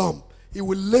in the lump, he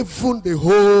will leaven the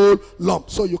whole lump.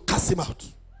 So you cast him out.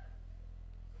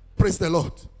 Praise the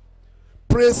Lord.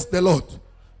 Praise the Lord.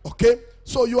 Okay?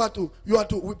 So you are to,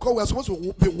 because we are supposed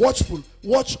to be watchful.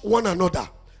 Watch one another.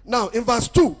 Now, in verse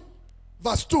 2,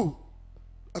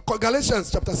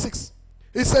 Galatians chapter 6,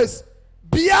 it says,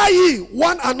 bear ye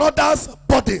one another's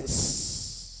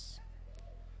burdens,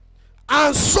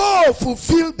 and so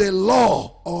fulfill the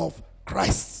law of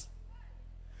Christ.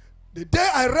 The day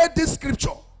I read this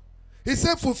scripture, he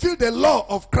said, fulfill the law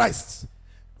of Christ.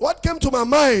 What came to my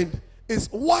mind is,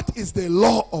 what is the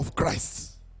law of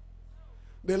Christ?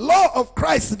 The law of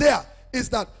Christ there is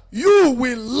that you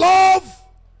will love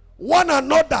one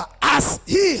another as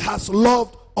he has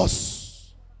loved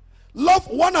us. Love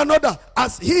one another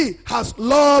as he has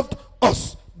loved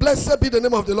us. Blessed be the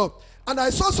name of the Lord. And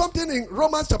I saw something in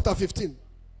Romans chapter 15.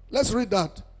 Let's read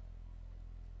that.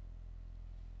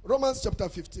 Romans chapter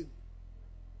 15.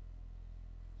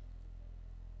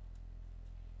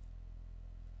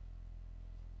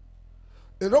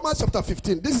 In Romans chapter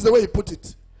 15, this is the way he put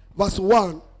it. Verse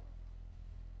 1.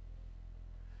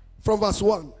 From verse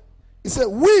 1. He said,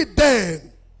 we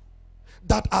then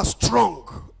that are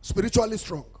strong, spiritually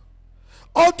strong,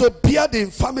 ought to bear the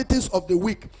infirmities of the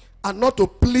weak and not to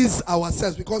please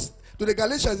ourselves. Because to the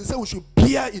Galatians, he said we should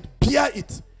bear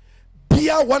it.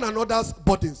 Bear one another's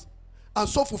burdens, and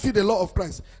so fulfill the law of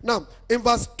Christ. Now, in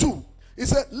verse 2, he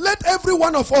said, let every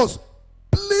one of us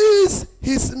please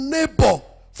his neighbor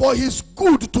for his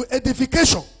good to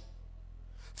edification.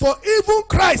 For even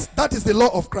Christ, that is the law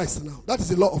of Christ now. That is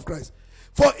the law of Christ.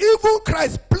 For even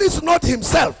Christ pleased not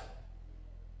himself.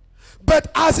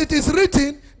 But as it is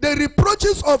written, the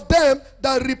reproaches of them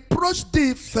that reproached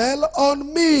thee fell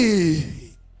on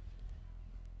me.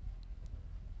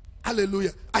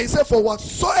 Hallelujah. I say, for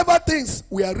whatsoever things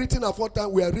we are written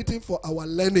aforetime, we are written for our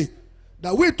learning,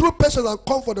 that we through patience and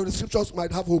comfort of the scriptures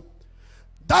might have hope.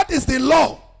 That is the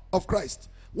law of Christ.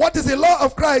 What is the law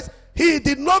of Christ? He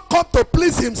did not come to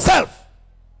please himself.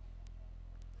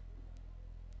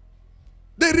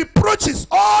 The reproaches,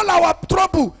 all our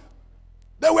trouble,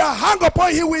 they were hung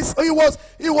upon him.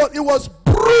 He was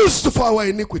bruised for our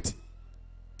iniquity.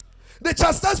 The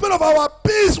chastisement of our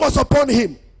peace was upon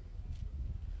him.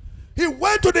 He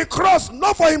went to the cross,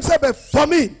 not for himself, but for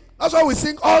me. That's why we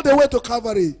sing all the way to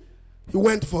Calvary. He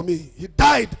went for me. He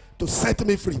died to set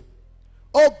me free.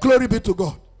 Oh, glory be to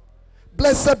God.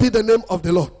 Blessed be the name of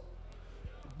the Lord.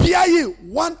 Bear ye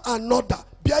one another.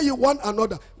 Bear ye one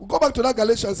another. We'll go back to that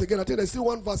Galatians again. I think there's still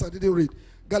one verse I didn't read.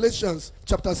 Galatians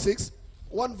chapter 6.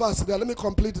 One verse there. Let me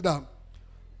complete that.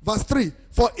 Verse 3.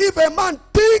 For if a man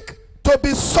think to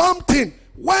be something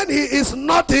when he is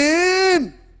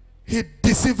nothing, he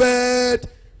deceived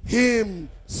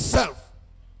himself.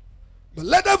 But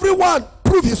let everyone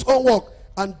prove his own work,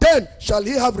 and then shall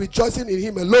he have rejoicing in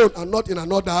him alone and not in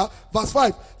another. Verse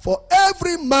 5. For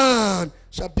every man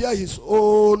shall bear his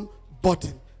own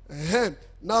burden.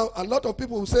 Now a lot of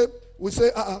people will say,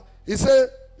 he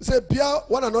say bear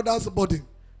one another's burden.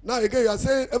 Now again you are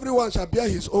saying everyone shall bear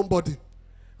his own burden.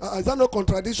 Is that no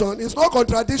contradiction? It's no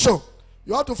contradiction.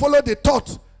 You have to follow the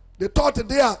thought. The thought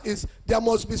there is there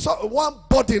must be one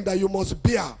burden that you must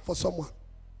bear for someone.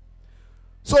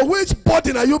 So which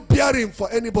burden are you bearing for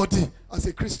anybody as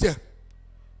a Christian?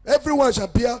 Everyone shall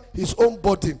bear his own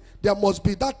burden. There must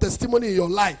be that testimony in your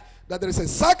life that there is a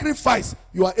sacrifice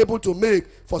you are able to make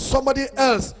for somebody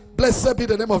else. Blessed be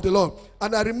the name of the Lord.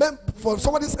 And I remember for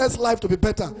somebody else's life to be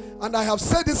better. And I have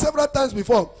said this several times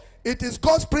before. It is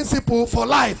God's principle for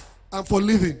life and for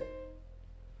living.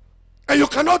 And you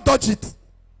cannot dodge it.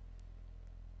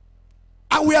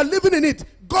 And we are living in it.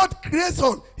 God creates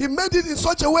on. He made it in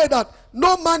such a way that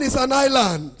no man is an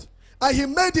island. And he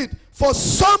made it for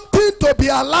something to be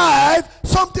alive,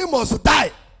 something must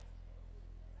die.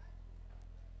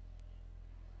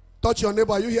 Touch your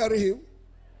neighbor. Are you hearing him?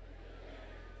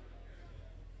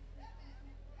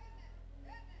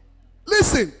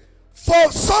 Listen.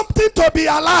 For something to be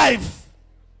alive,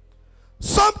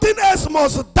 something else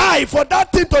must die for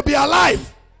that thing to be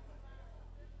alive.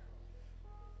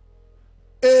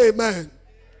 Amen.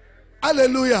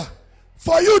 Hallelujah.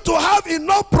 For you to have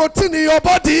enough protein in your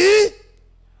body,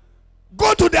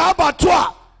 go to the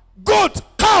abattoir. Goat,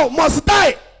 cow must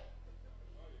die.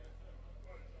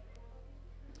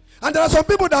 And there are some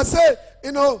people that say,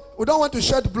 we don't want to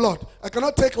shed blood. I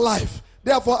cannot take life.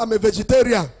 Therefore, I'm a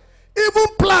vegetarian. Even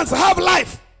plants have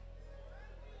life.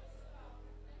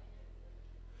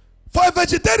 For a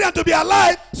vegetarian to be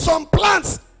alive, some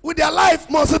plants with their life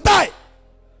must die.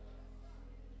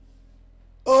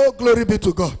 Oh, glory be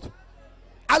to God.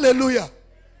 Hallelujah.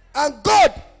 And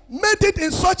God made it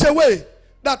in such a way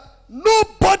that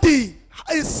nobody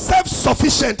is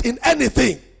self-sufficient in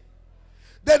anything.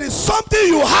 There is something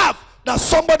you have that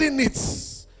somebody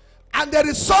needs. And there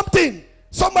is something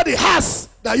somebody has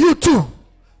that you too,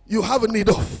 you have a need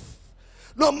of.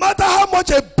 No matter how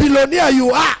much a billionaire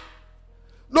you are,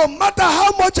 no matter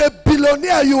how much a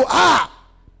billionaire you are,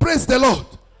 praise the Lord,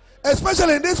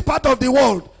 especially in this part of the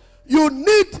world, you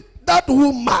need that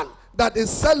woman that is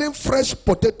selling fresh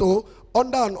potato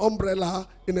under an umbrella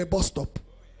in a bus stop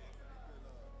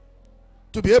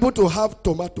to be able to have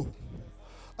tomato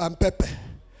and pepper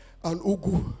and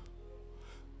ugu.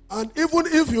 And even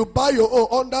if you buy your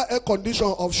own under air condition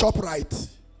of ShopRite,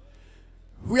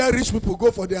 where rich people go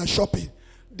for their shopping,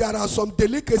 there are some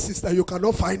delicacies that you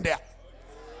cannot find there.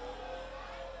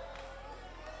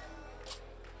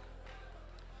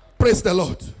 Praise the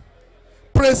Lord.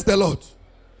 Praise the Lord.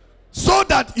 So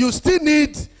that you still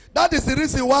need, that is the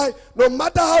reason why no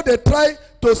matter how they try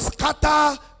to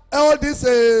scatter all these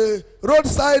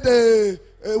roadside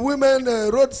women,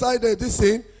 roadside this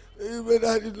thing,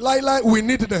 we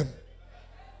need them.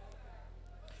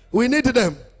 We need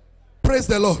them. Praise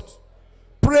the Lord.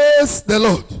 Praise the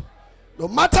Lord. No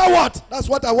matter what, that's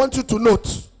what I want you to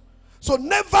note. So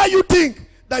never you think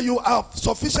that you are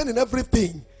sufficient in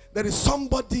everything. There is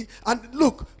somebody, and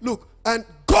look, and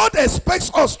God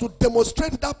expects us to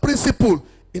demonstrate that principle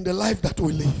in the life that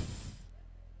we live.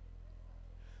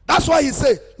 That's why he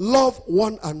said, love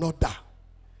one another.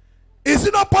 Is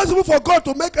it not possible for God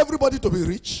to make everybody to be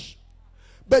rich?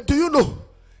 But do you know,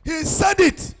 He said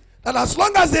it, that as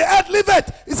long as the earth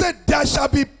liveth, he said, there shall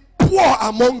be poor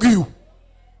among you.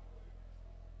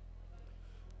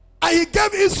 And he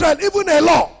gave Israel even a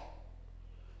law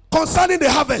concerning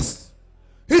the harvest.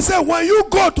 He said, when you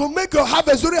go to make your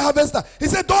harvest during harvest time, he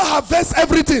said, don't harvest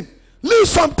everything. Leave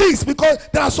some things, because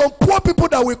there are some poor people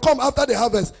that will come after the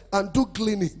harvest and do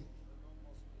gleaning.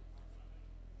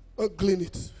 Glean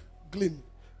it. Glean.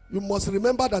 You must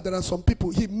remember that there are some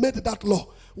people, he made that law.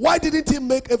 Why didn't he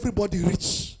make everybody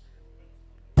rich?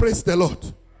 Praise the Lord.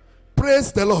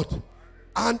 Praise the Lord.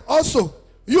 And also,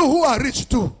 you who are rich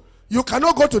too, you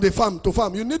cannot go to the farm to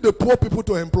farm. You need the poor people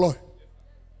to employ.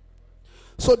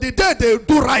 So the day they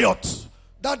do riot,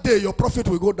 that day your profit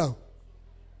will go down.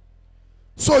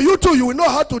 So you too, you will know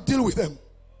how to deal with them.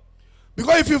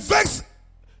 Because if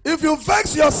you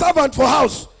vex your servant for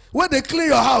house, when they clean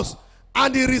your house,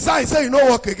 and he resigns, say you no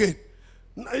work again,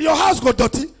 your house go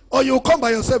dirty, or you come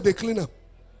by yourself, they clean up.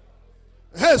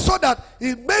 Hey, so that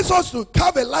it makes us to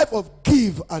have a life of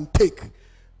give and take.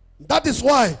 That is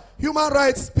why human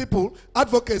rights people,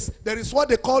 advocates, there is what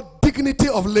they call dignity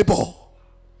of labor.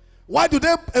 Why do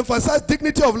they emphasize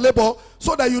dignity of labor?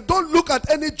 So that you don't look at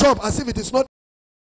any job as if it is not